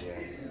it. Yes.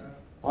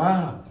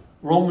 Wow.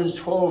 Romans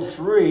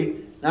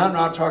 12:3. Now I'm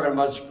not talking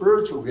about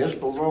spiritual gifts,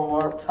 but we're talking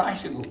about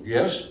practical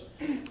gifts,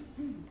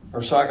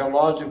 or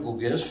psychological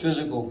gifts,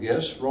 physical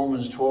gifts.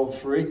 Romans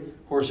 12:3.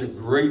 Of course, a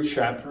great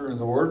chapter in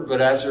the Word,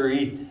 but after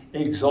he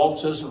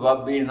exalts us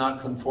about being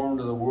not conformed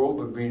to the world,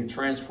 but being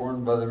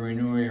transformed by the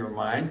renewing of your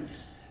mind,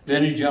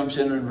 then he jumps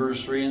in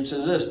verse 3 and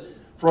says this,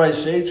 for I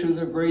say through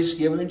the grace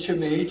given to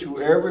me,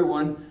 to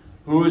everyone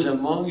who is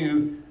among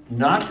you,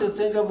 not to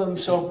think of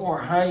himself more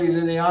highly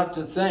than he ought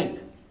to think.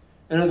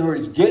 In other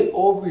words, get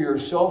over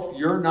yourself.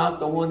 You're not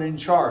the one in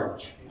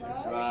charge.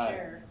 That's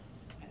right.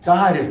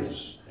 God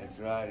is. That's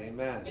right.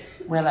 Amen.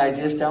 Well, I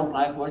just don't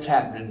like what's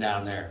happening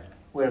down there.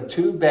 Well,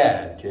 too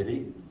bad,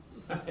 Titty.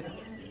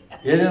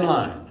 Get in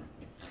line.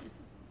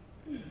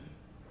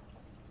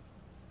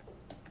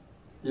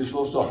 You're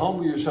supposed to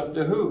humble yourself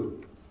to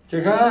who?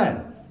 To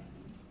God.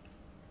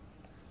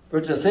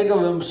 But to think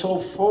of him so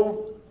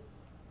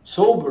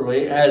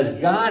soberly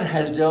as God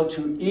has dealt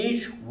to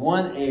each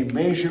one a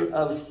measure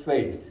of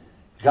faith.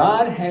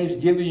 God has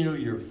given you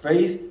your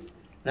faith.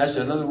 That's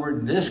another word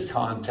in this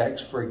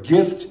context for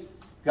gift.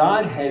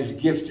 God has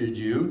gifted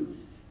you.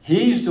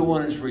 He's the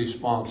one that's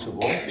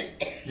responsible.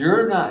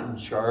 You're not in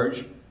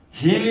charge.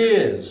 He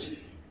is.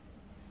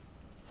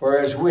 For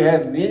as we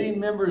have many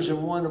members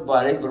in one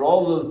body, but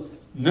all the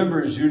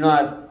members do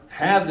not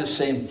have the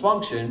same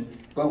function,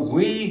 but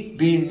we,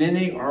 being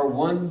many, are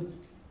one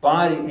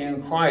body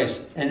in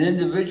Christ, and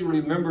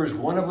individually members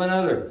one of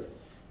another,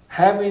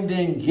 having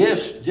then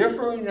gifts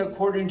differing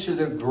according to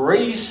the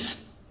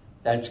grace,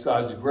 that's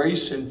God's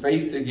grace and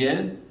faith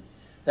again,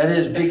 that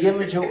has been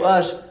given to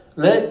us.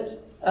 Let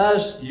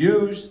us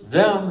use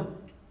them.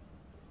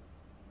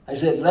 I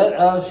said, let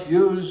us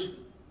use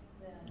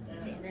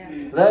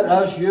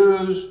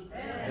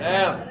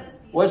Them.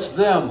 What's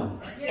them?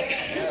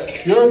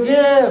 Your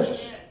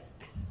gifts.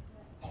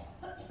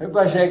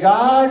 Everybody say,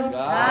 God,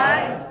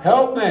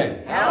 help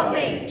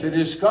me to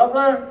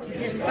discover,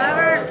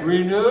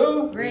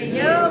 renew,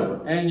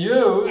 and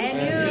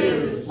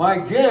use my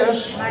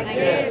gifts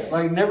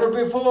like never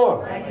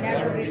before.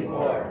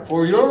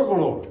 For your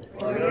glory.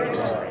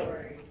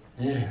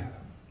 Yeah.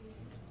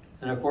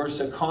 And of course,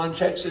 the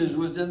context is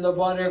within the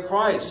body of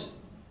Christ.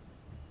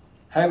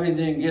 Having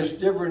then gifts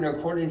different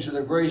according to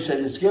the grace that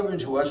is given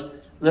to us,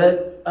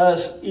 let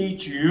us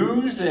each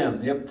use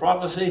them. If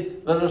prophecy,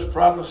 let us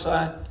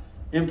prophesy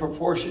in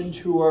proportion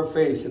to our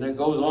faith. And it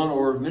goes on,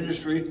 or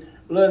ministry,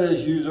 let us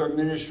use our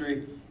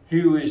ministry.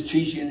 He who is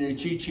teaching and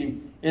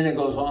teaching, and it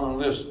goes on a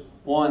list,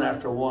 one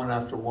after one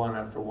after one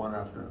after one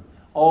after one.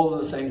 All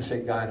the things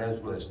that God has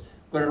blessed.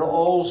 But it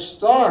all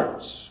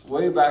starts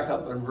way back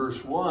up in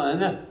verse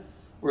 1,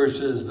 where it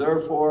says,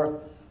 therefore,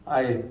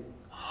 I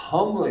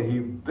humbly, he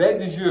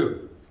begs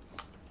you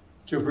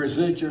to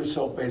present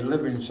yourself a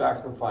living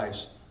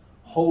sacrifice,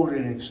 holy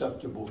and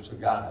acceptable to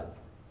God.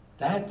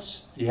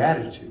 That's the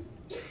attitude.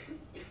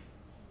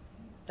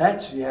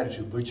 That's the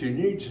attitude. But you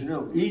need to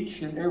know,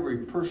 each and every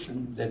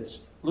person that's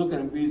looking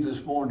at me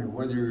this morning,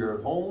 whether you're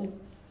at home,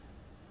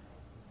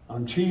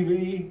 on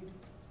TV,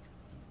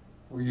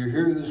 or you're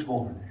here this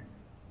morning,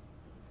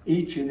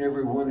 each and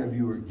every one of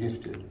you are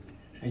gifted,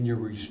 and you're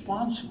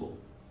responsible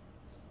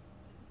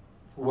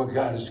for what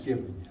God has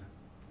given you,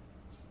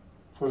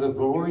 for the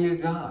glory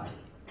of God,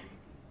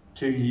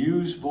 to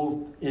use both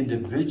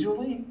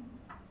individually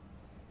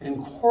and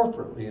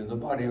corporately in the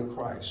body of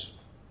Christ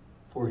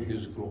for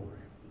his glory.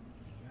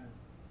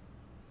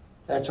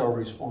 That's our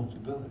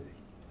responsibility.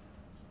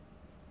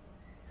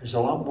 There's a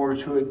lot more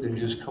to it than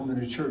just coming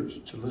to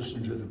church to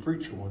listen to the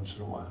preacher once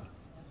in a while.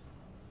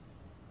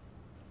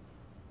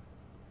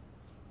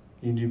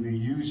 You need to be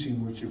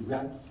using what you've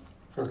got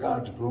for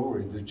God's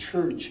glory. The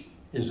church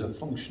is a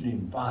functioning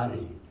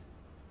body,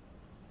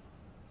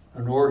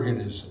 an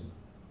organism,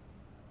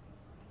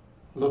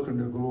 looking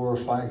to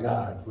glorify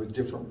God with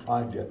different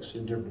projects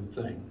and different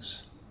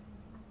things.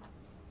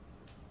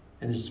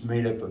 And it's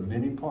made up of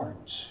many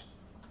parts.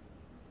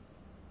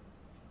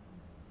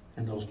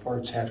 And those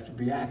parts have to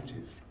be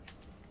active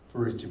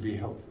for it to be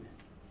healthy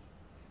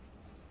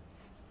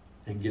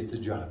and get the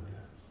job done.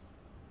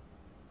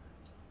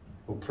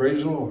 Well,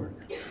 praise the Lord.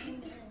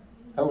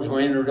 That was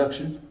my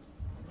introduction.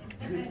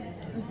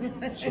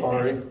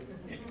 Sorry.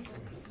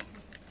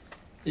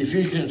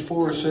 Ephesians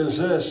 4 says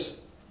this.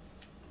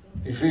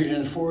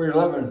 Ephesians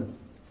 4:11.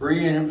 For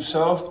he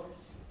himself,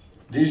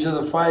 these are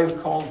the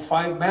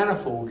five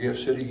manifold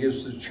gifts that he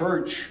gives the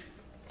church.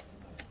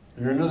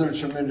 In another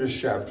tremendous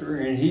chapter.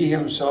 And he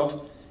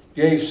himself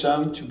gave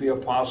some to be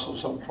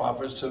apostles, some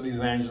prophets, some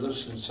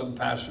evangelists, and some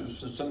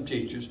pastors, and some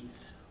teachers.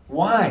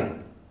 Why?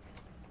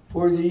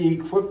 For the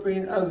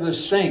equipping of the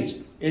saints.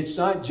 It's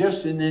not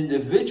just an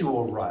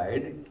individual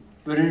ride,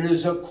 but it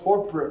is a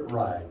corporate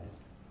ride.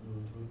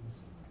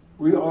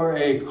 We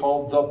are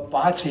called the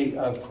body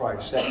of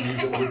Christ. That means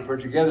that we put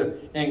together.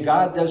 And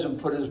God doesn't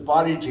put his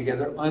body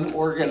together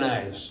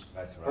unorganized.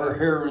 That's right. Or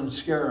hair and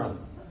scarum.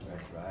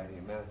 That's right.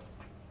 Amen.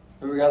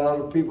 And we got a lot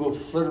of people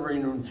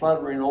flittering and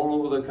fluttering all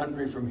over the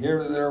country from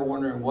here to there,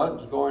 wondering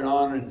what's going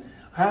on and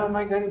how am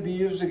I going to be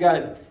used of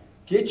God?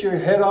 Get your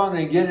head on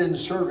and get in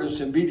service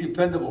and be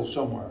dependable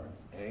somewhere.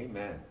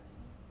 Amen.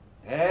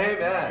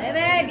 Amen.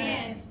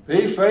 Amen.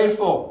 Be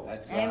faithful.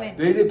 That's right. Amen.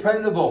 Be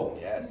dependable.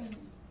 Yes.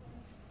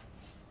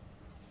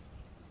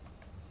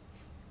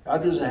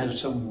 God doesn't have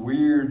some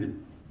weird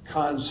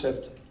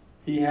concept.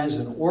 He has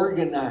an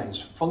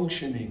organized,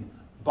 functioning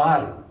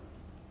body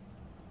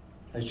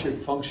that should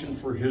function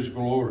for his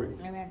glory.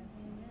 Amen.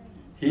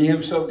 He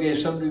himself gave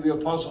some to be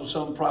apostles,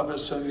 some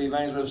prophets, some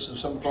evangelists, and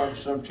some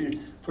prophets, some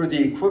teachers, for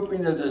the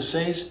equipping of the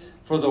saints,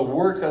 for the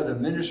work of the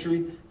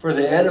ministry, for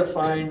the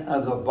edifying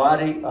of the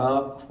body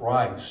of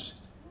Christ.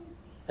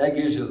 That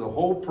gives you the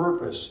whole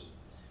purpose.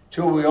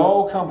 Till we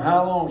all come,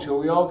 how long? Till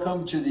we all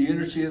come to the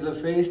unity of the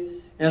faith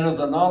and of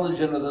the knowledge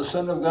and of the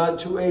Son of God,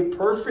 to a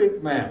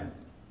perfect man,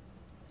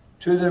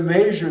 to the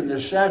measure and the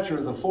stature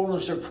of the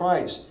fullness of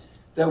Christ,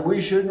 that we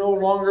should no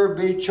longer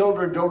be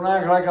children. Don't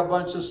act like a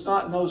bunch of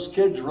snot-nosed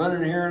kids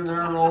running here and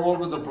there and all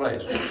over the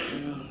place.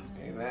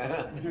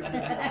 Amen.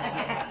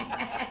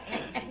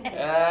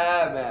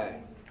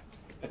 Amen.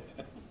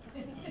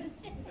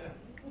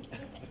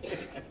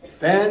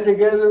 Band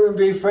together and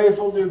be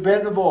faithful,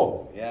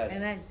 dependable. Yes.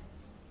 Amen.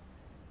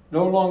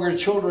 No longer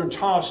children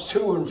tossed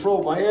to and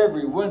fro by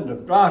every wind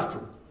of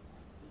doctrine,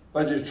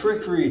 by the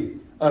trickery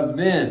of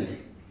men,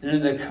 and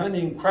in the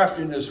cunning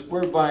craftiness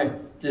whereby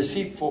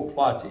deceitful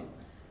plotting,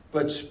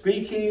 but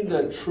speaking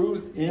the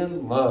truth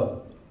in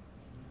love,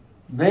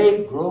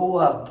 may grow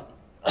up.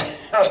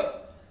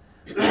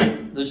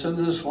 Listen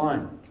to this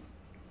line.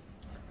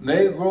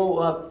 May grow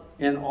up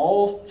in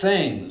all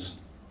things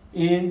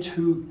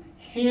into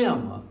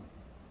Him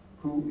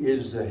who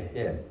is the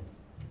head.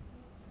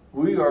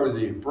 We are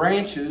the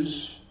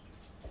branches.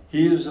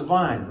 He is the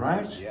vine,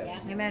 right? Yes.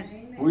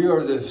 Amen. We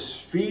are the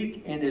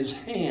feet and His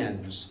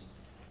hands.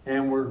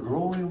 And we're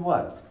growing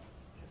what?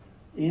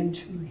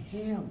 Into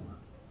Him.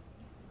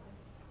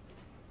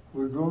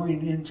 We're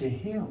growing into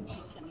Him.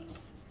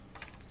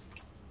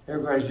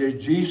 Everybody say,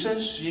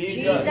 Jesus,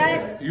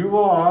 Jesus. you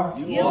are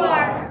You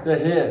are the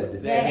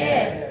head. the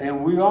head.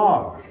 And we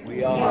are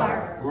We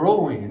are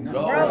growing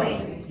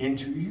growing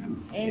into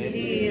you. Into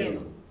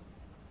you.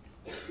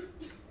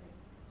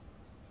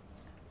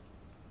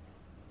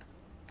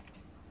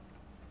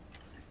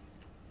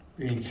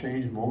 Being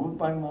changed moment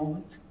by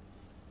moment,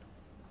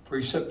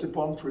 precept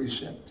upon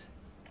precept,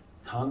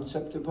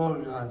 concept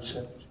upon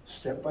concept,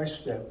 step by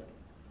step,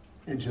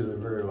 into the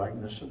very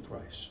likeness of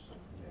Christ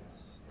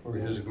for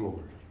His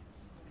glory.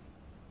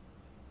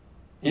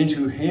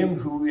 Into Him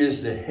who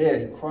is the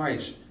head,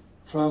 Christ,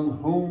 from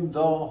whom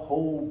the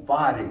whole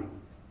body.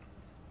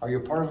 Are you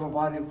part of the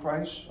body of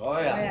Christ? Oh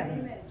yeah.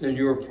 Amen. Then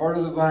you're part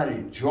of the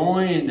body,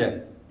 joined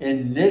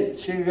and knit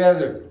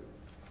together.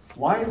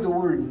 Why the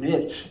word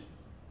knit?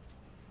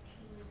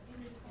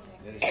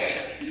 Bring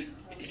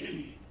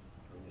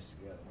this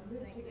together.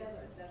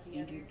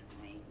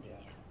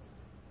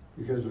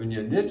 Because when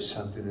you knit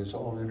something, it's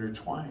all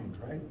intertwined,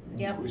 right? And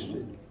Yep.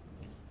 twisted.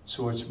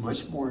 So it's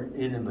much more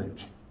intimate,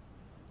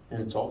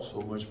 and it's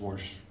also much more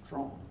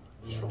stronger.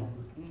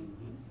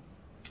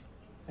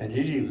 And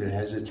it even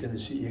has a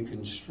tendency, it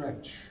can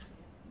stretch.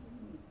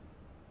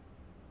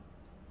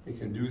 It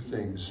can do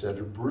things that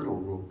a brittle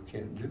rope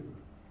can't do.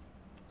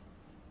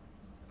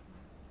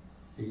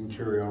 It can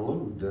carry a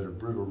load that a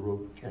brittle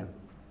rope can't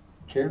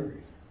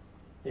carry.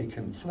 It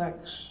can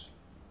flex.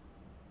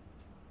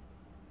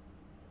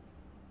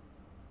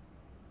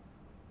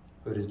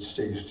 But it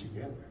stays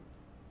together.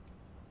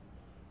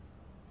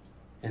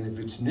 And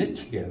if it's knit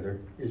together,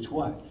 it's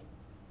what?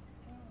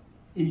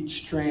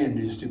 Each strand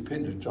is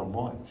dependent on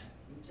what?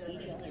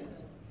 Each other.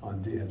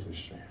 On the other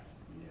strand.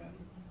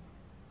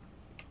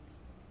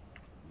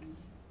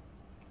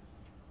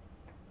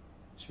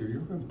 So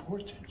you're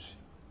important.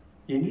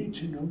 You need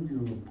to know you're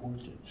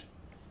important.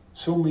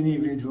 So many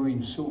of you are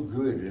doing so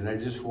good, and I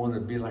just want to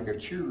be like a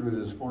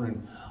cheerleader this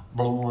morning,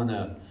 blowing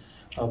a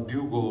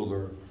bugle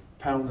or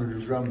pounding a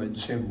drum and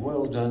saying,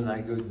 well done,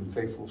 thy good and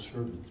faithful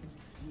servant.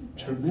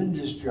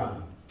 Tremendous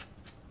job.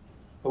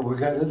 But we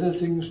got other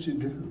things to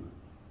do.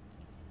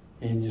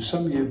 And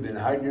some of you have been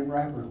hiding in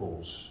rabbit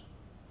holes.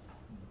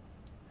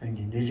 And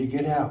you need to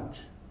get out.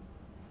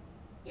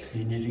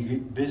 You need to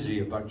get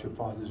busy about your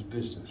Father's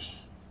business.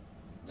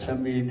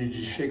 Some of you need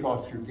to shake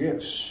off your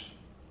gifts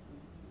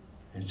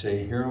and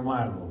say, here am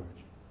I, Lord.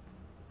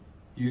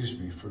 Use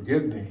me,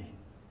 forgive me,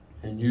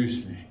 and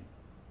use me.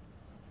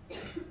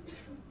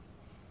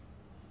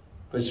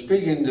 But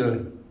speaking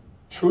to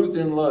truth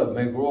and love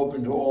may grow up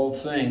into all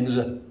things,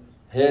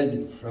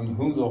 head from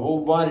whom the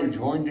whole body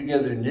joined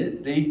together,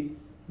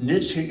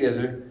 knit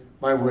together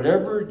by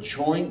whatever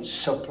joint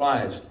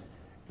supplies.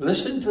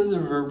 Listen to the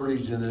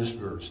verbiage in this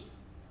verse.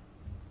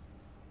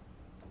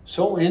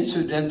 So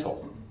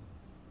incidental,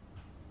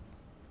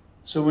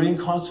 so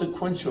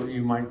inconsequential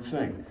you might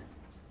think.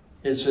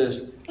 It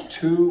says,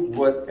 to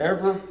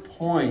whatever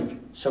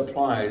point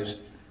supplies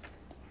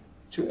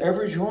to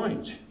every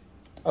joint,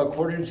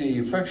 according to the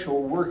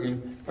effectual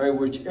working by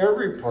which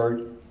every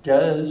part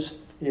does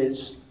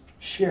its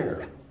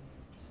share,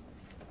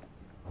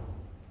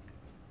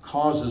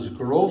 causes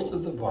growth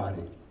of the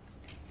body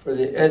for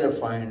the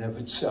edifying of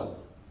itself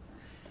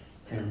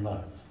in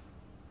love.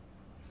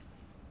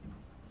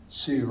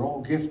 See, you're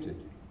all gifted.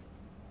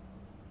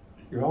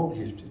 You're all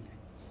gifted.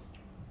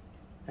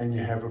 And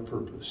you have a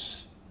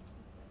purpose.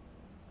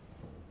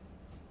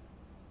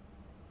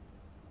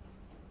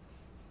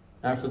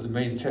 Now for the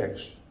main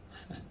text.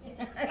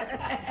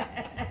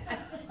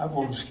 I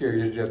won't scare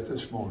you to death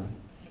this morning.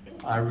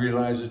 I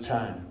realize the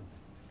time.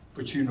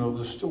 But you know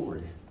the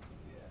story.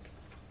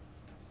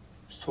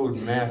 It's told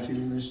in Matthew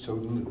and it's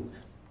told in Luke.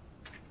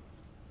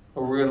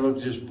 But we're going to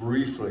look just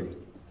briefly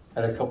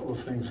at a couple of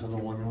things in the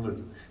one in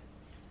Luke.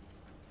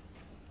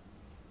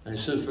 And it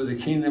says, for the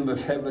kingdom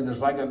of heaven is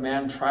like a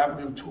man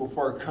traveling to a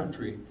far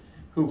country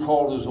who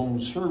called his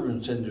own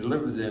servants and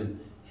delivered them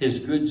his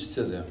goods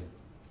to them.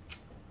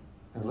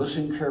 And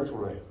listen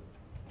carefully.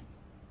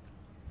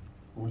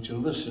 I want you to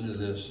listen to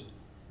this.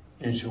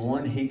 And to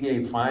one he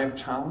gave 5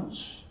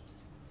 talents,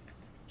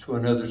 to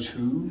another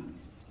 2,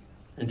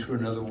 and to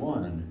another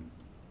 1.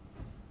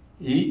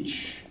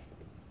 Each,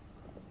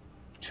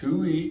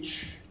 to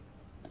each,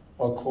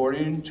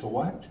 according to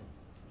what?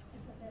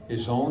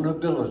 His own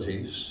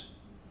abilities.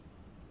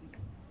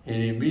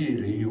 And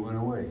immediately he went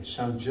away.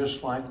 Sounds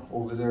just like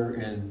over there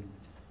in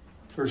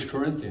 1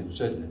 Corinthians,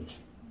 doesn't it?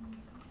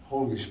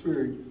 Holy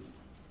Spirit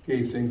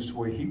gave things the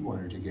way he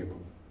wanted to give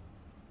them.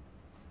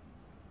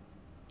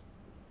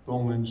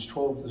 Romans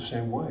 12 the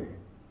same way.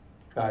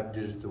 God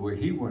did it the way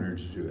he wanted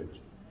to do it.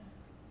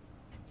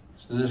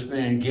 So this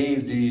man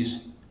gave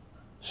these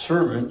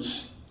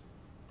servants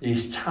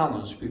these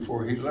talents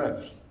before he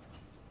left.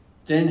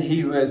 Then he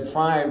who had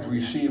 5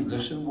 received,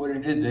 listen what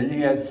he did, then he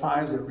had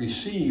 5 that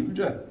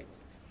received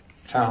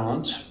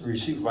talents,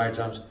 received 5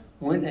 talents,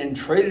 went and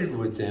traded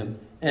with them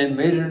and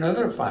made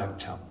another 5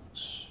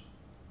 talents.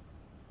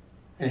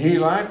 And he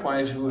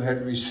likewise who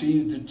had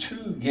received the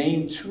 2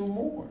 gained 2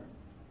 more.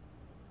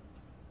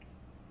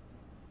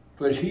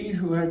 But he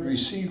who had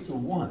received the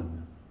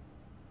 1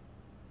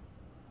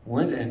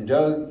 went and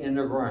dug in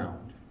the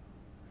ground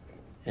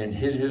and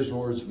hid his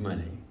Lord's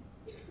money.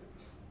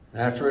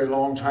 And after a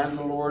long time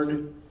the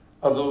Lord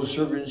of those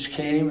servants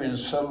came and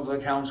settled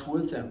accounts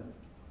with them.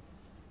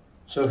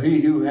 So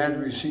he who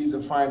had received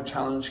the 5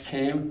 talents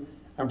came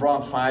and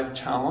brought 5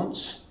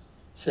 talents,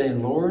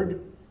 saying,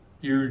 Lord,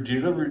 you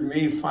delivered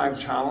me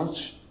 5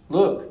 talents.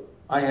 Look,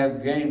 I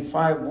have gained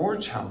 5 more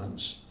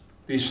talents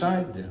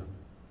beside them.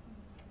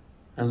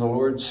 And the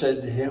Lord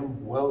said to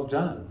him, well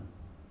done,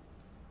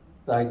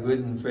 thy good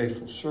and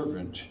faithful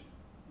servant.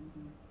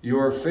 You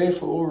are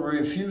faithful over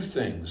a few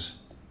things.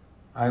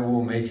 I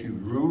will make you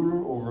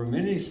ruler over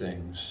many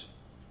things.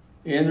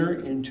 Enter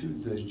into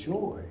the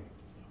joy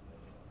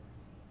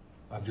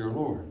of your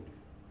Lord.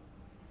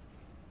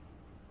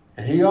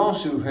 And he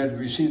also who had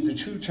received the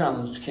 2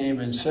 talents came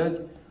and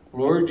said,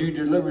 Lord, you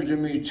delivered to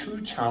me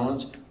 2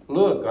 talents.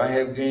 Look, I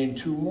have gained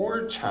 2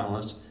 more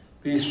talents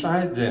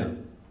beside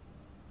them.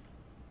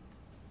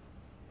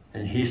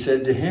 And he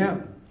said to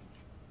him,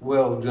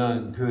 well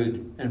done,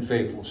 good and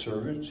faithful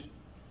servant.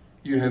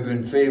 You have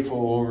been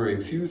faithful over a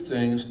few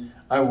things.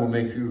 I will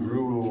make you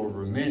ruler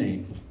over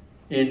many.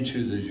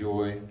 Into the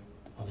joy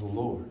of the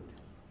Lord.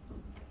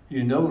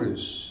 You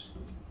notice,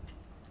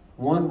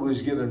 one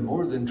was given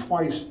more than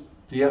twice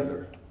the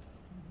other.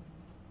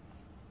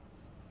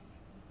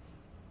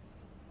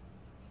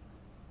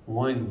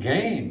 One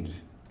gained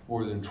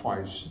more than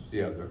twice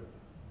the other.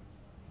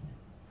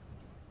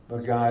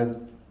 But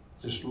God,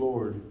 this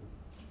Lord,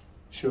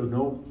 showed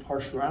no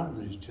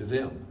partiality to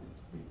them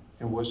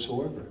in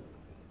whatsoever.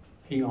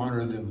 He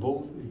honored them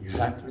both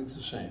exactly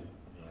the same.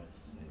 Yes,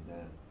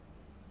 amen.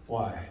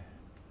 Why?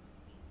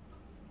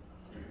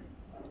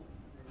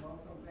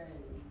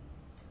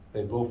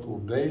 They both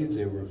obeyed,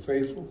 they were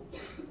faithful,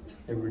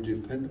 they were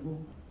dependable.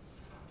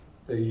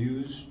 They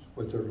used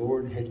what the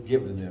Lord had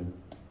given them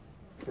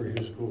for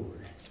his glory.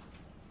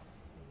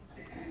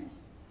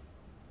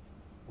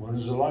 One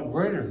is a lot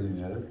greater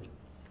than the other.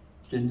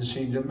 Didn't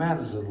seem to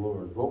matter to the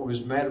Lord. What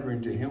was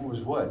mattering to him was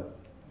what?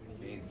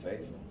 Being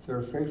faithful.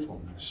 Their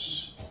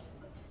faithfulness,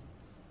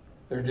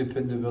 their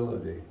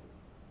dependability,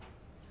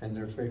 and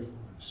their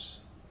faithfulness.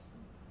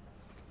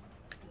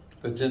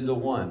 But then the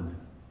one,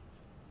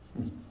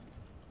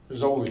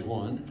 there's always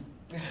one,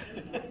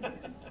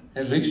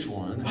 at least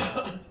one.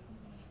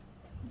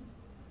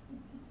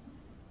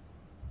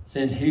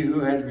 Then he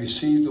who had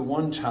received the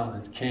 1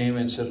 talent came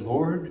and said,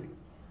 Lord,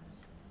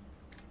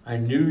 I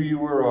knew you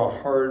were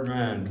a hard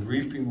man,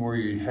 reaping where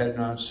you had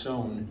not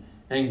sown,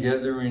 and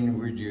gathering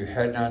where you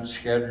had not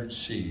scattered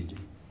seed.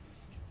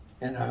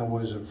 And I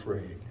was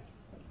afraid.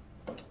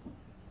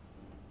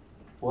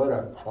 What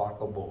a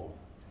crock of bull.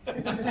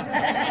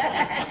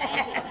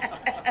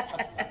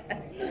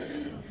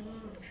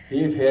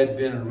 If he had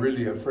been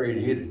really afraid,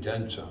 he'd have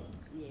done something.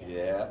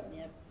 Yeah.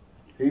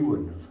 He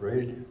wasn't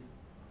afraid.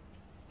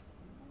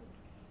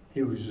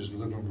 He was just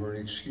looking for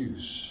an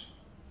excuse.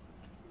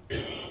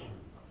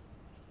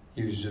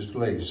 He was just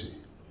lazy.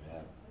 Yeah.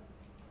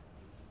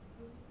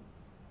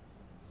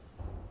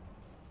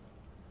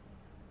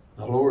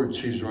 The Lord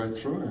sees right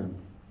through him.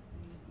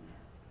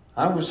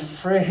 I was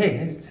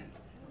afraid.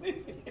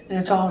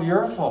 It's all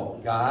your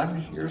fault,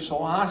 God. You're so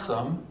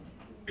awesome.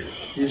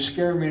 You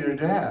scare me to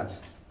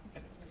death.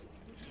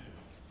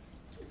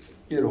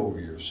 Get over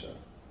yourself.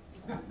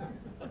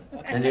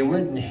 And he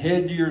went and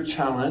hid your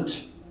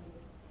talent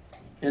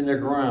in the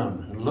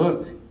ground. And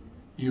look,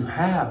 you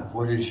have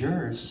what is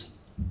yours.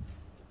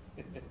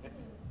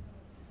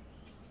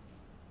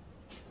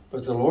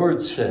 But the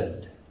Lord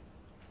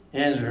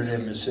answered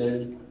him and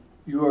said,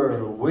 you are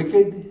a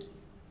wicked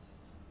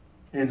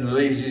and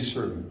lazy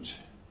servant.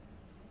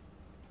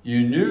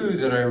 You knew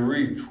that I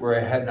reaped where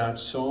I had not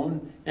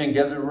sown and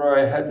gathered where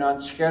I had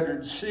not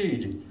scattered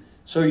seed.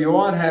 So you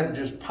ought to have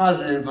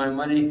deposited my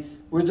money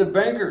with the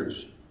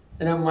bankers,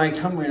 and at my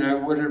coming I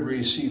would have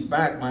received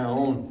back my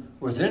own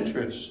with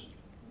interest.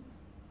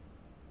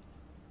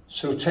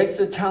 So take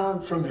the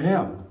talent from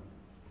him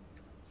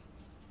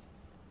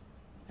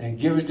and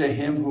give it to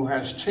him who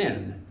has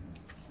 10.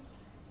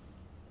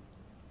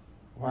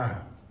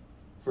 Wow.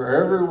 For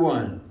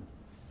everyone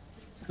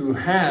who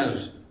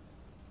has,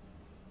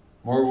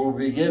 more will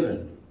be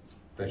given,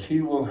 but he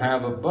will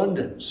have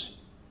abundance.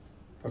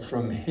 But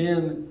from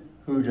him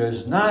who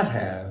does not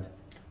have,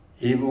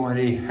 even what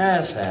he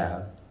has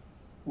had,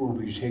 will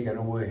be taken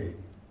away.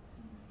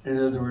 In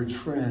other words,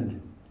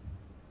 friend,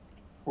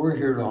 we're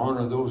here to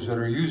honor those that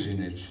are using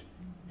it.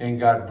 And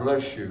God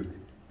bless you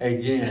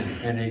again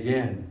and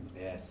again.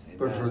 Yes.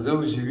 But for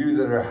those of you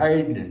that are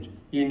hiding it,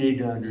 you need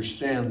to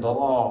understand the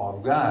law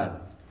of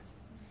God.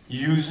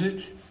 Use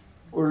it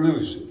or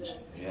lose it.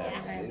 Yes.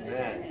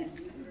 Amen.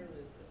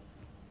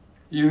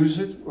 Use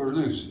it or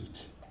lose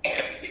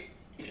it.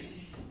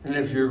 And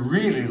if you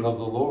really love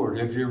the Lord,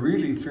 if you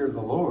really fear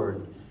the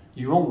Lord,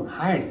 you won't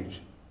hide it.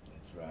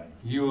 That's right.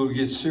 You will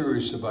get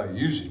serious about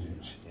using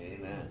it.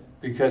 Amen.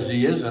 Because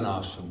he is an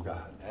awesome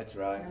God. That's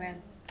right.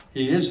 Amen.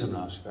 He is an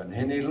awesome God,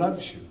 and he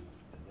loves you.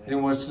 And he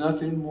wants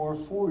nothing more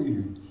for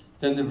you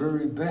than the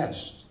very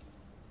best.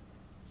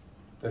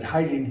 But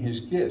hiding his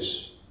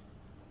gifts,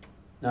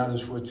 not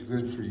as what's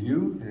good for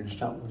you, and it's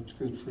not what's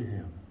good for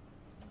him.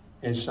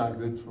 And it's not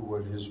good for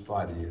what his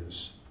body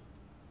is.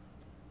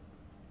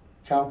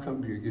 Cal,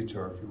 come to your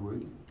guitar if you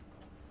would.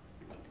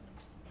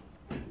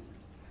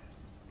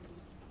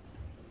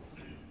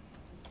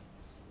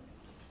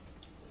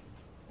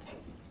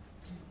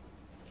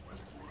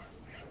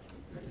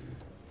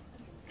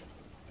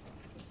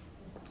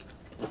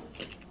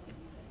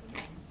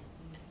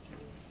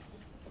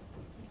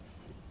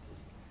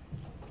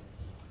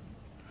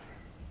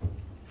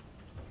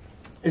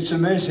 It's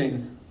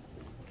amazing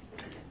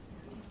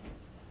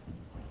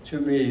to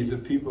me, the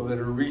people that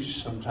are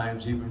reached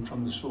sometimes, even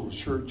from this little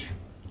church.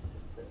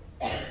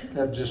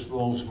 That just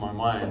blows my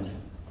mind.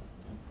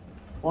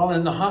 While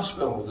in the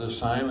hospital this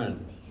time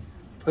and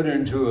put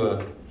into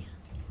a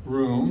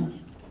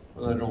room,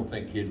 well, I don't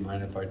think he'd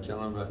mind if I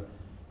tell him, a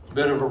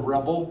bit of a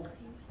rebel,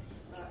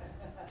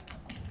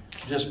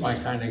 just my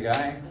kind of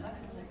guy.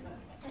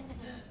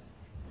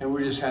 And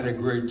we just had a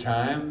great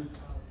time.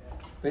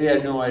 But he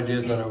had no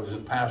idea that I was a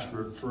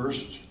pastor at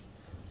first,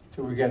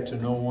 till we got to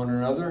know one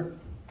another.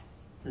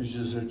 He was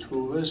just a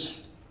two of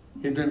us.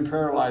 He'd been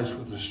paralyzed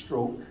with a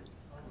stroke.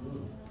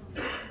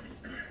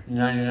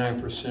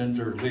 99%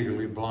 are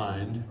legally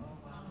blind.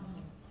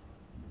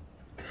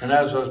 And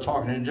as I was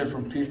talking to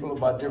different people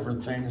about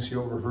different things, he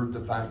overheard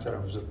the fact that I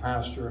was a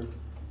pastor.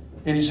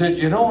 And he said,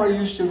 you know, I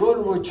used to go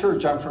to a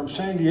church. I'm from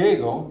San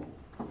Diego.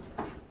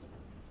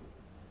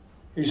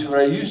 He said,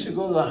 I used to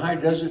go to the high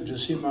desert to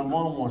see my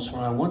mom once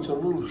when I went to a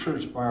little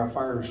church by our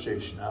fire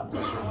station out in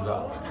Lucerne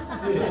Valley.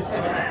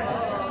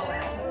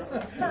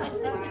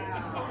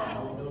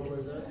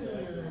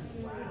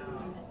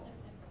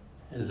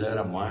 Is that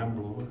a mind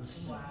blower?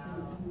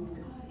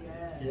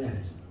 Yeah.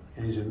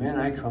 And he said, man,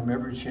 I come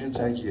every chance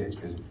I get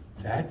because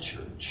that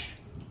church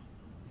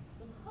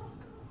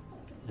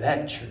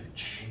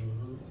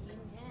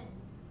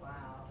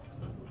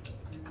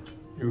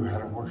knew how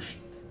to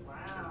worship.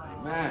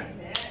 Amen.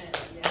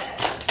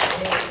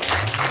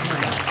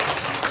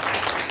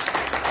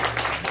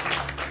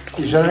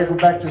 He said, I go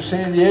back to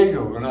San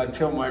Diego and I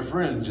tell my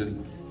friends,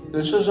 and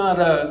this is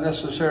not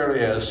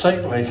necessarily a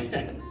saintly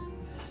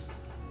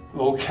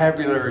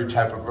vocabulary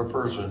type of a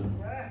person.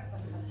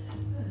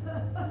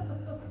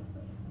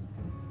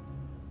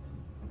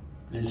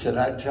 He said,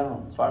 I'd tell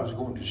him if I was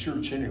going to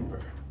church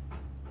anywhere.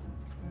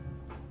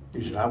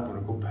 He said, I want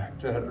to go back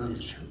to that little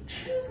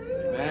church.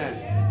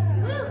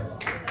 Amen.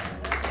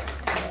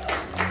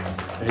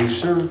 They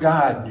served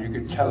God, and you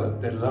could tell it.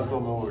 They loved the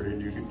Lord,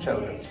 and you could tell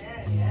it.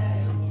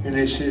 And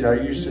they said, I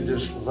used to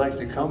just like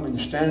to come and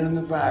stand in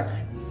the back.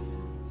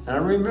 And I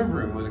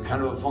remember him with a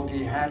kind of a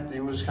funky hat, and he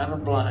was kind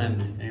of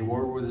blind. And he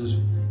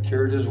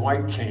carried his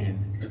white cane.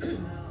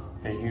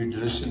 And he would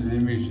listen to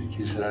the music.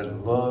 He said, I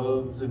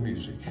love the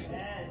music.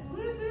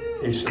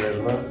 He said, I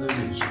love the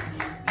music.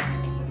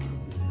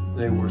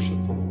 They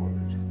worship the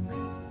Lord.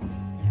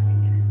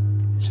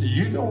 So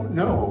you don't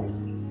know.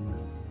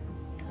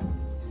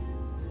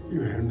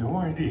 You have no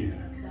idea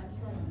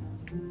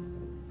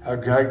how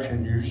God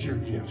can use your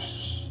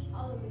gifts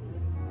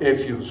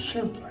if you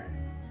simply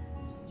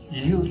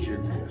yield your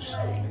gifts,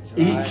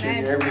 each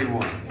and every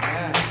one.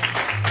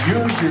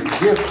 Use your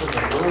gift for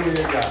the glory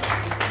of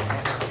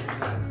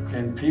God.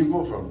 And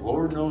people from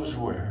Lord knows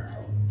where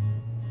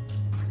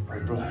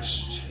are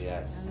blessed.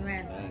 Yes.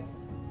 Amen.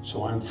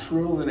 So I'm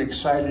thrilled and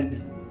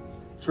excited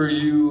for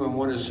you. I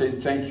want to say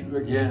thank you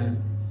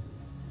again.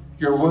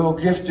 You're well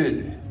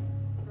gifted.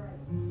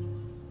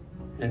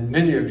 And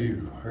many of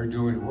you are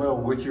doing well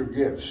with your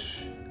gifts.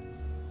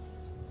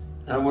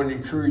 And I want to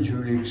encourage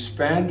you to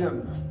expand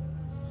them.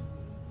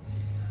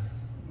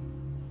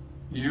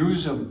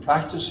 Use them,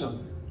 practice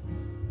them.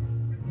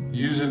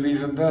 Use them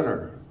even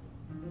better.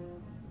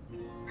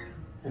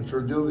 And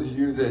for those of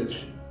you that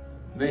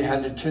may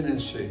have a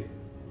tendency,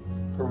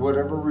 for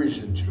whatever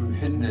reason, to have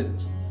hidden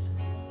it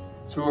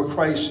through a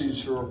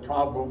crisis or a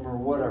problem or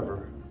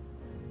whatever,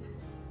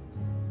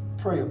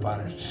 Pray about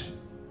it.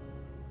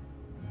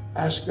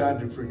 Ask God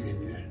to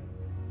forgive you.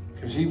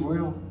 Because He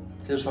will,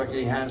 just like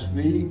He has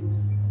me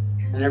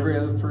and every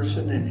other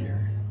person in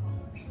here.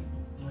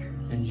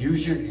 And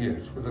use your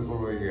gift for the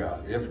glory of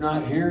God. If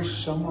not here,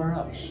 somewhere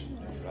else.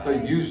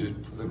 But use it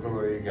for the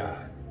glory of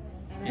God.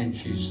 In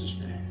Jesus'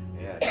 name.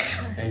 Yes.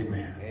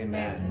 Amen.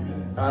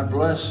 Amen. God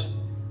bless.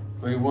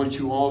 We want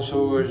you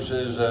also, it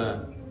says,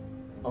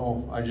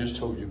 oh, I just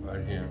told you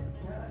about him.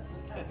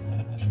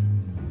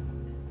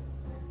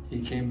 He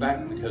came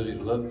back because he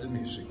loved the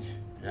music.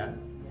 Yeah?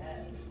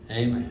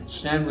 Amen.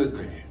 Stand with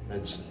me.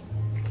 Let's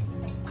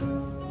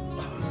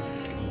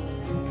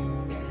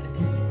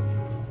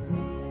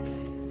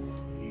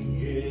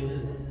He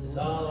is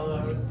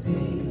our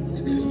King,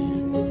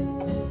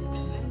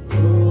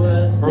 who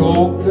has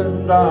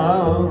broken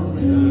down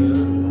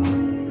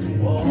every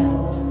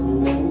wall.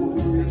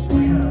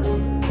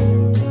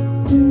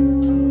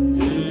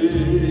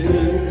 He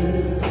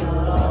is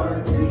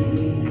our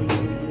King.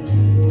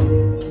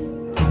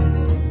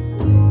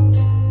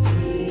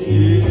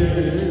 He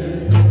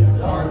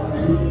is our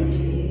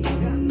King.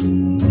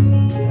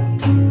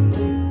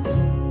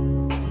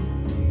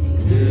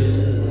 He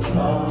is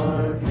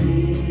our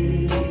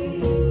King,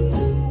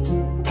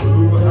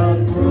 who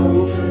has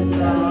broken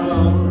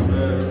down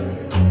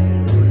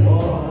every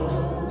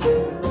wall.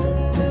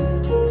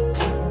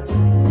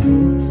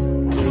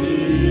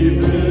 He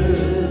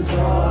is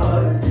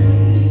our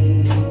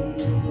King.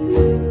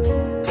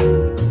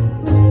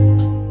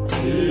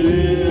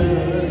 He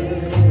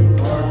is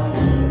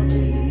our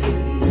King.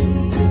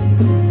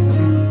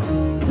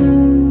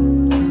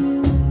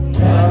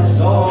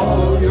 Cast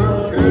all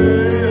your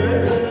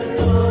cares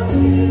on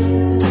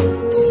Him,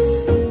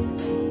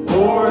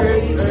 for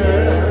He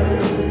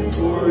cares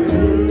for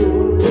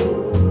you.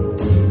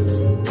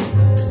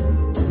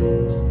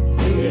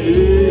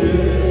 He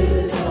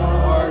is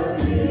our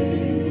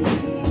King.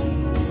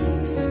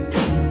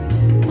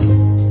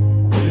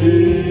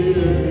 He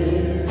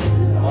is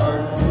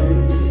our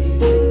King.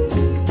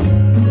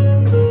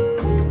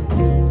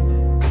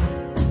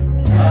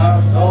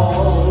 Cast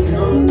all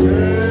your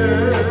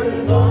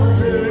cares on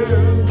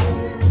Him,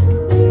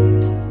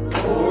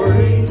 for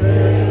He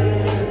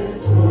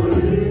cares for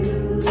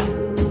you.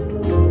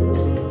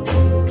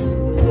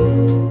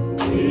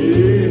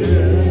 He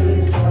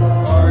is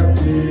our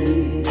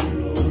King.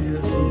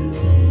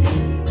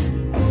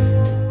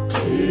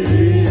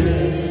 He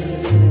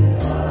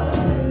is our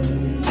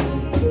King.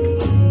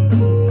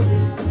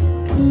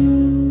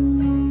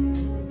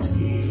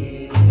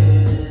 He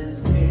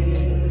is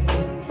King.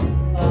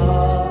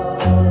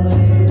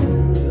 Hallelujah.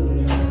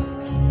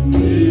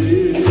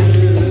 He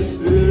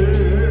is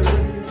here.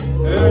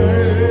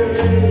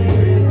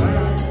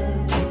 Amen.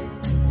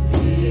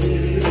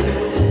 He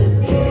is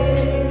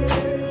here.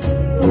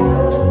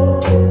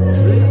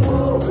 Glory,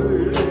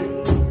 glory.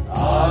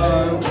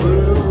 I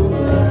will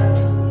bless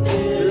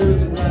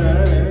His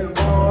name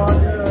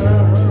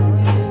again.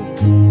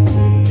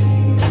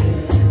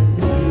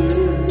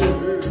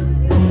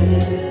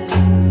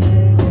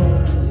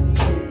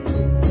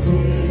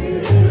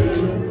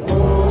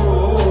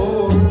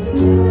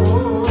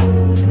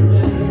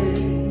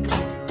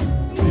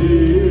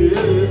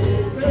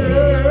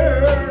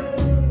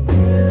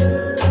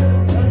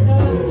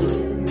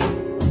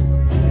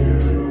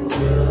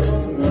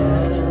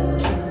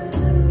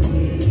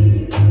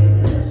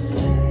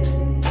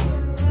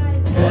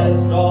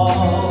 Cast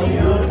all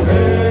your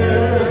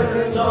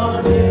cares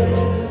on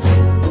Him,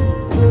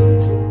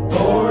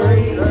 for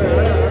He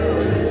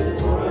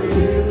cares for you.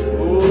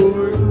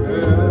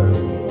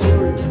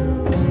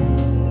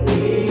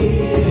 He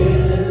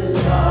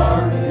is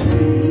our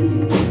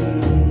King.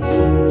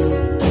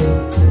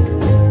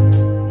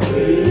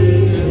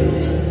 He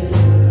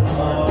is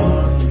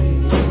our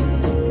King.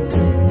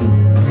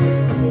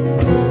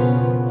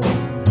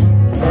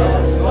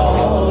 Cast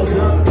all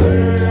your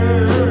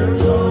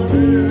cares on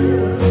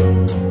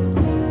Him,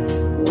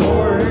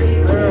 for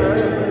He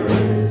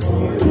cares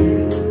for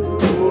you.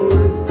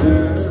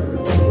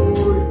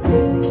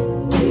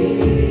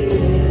 He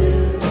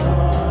is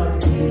our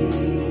King.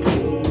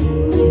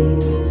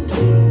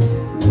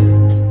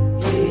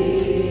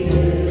 He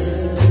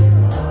is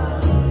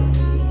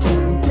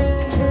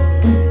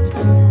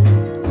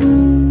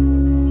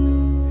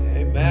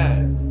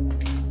Amen.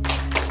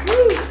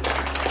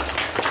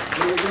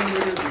 So again, we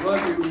just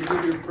love you, we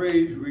give you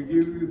praise, we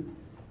give you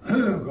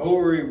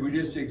glory, we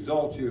just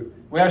exalt you.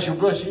 We ask you to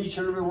bless each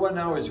and every one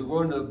now as we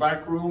go into the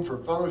back room for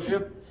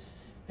fellowship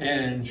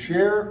and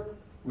share.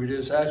 We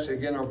just ask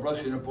again our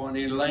blessing upon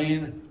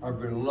Elaine, our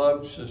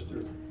beloved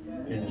sister.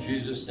 In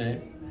Jesus'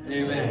 name,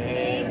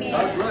 amen.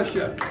 God bless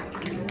you.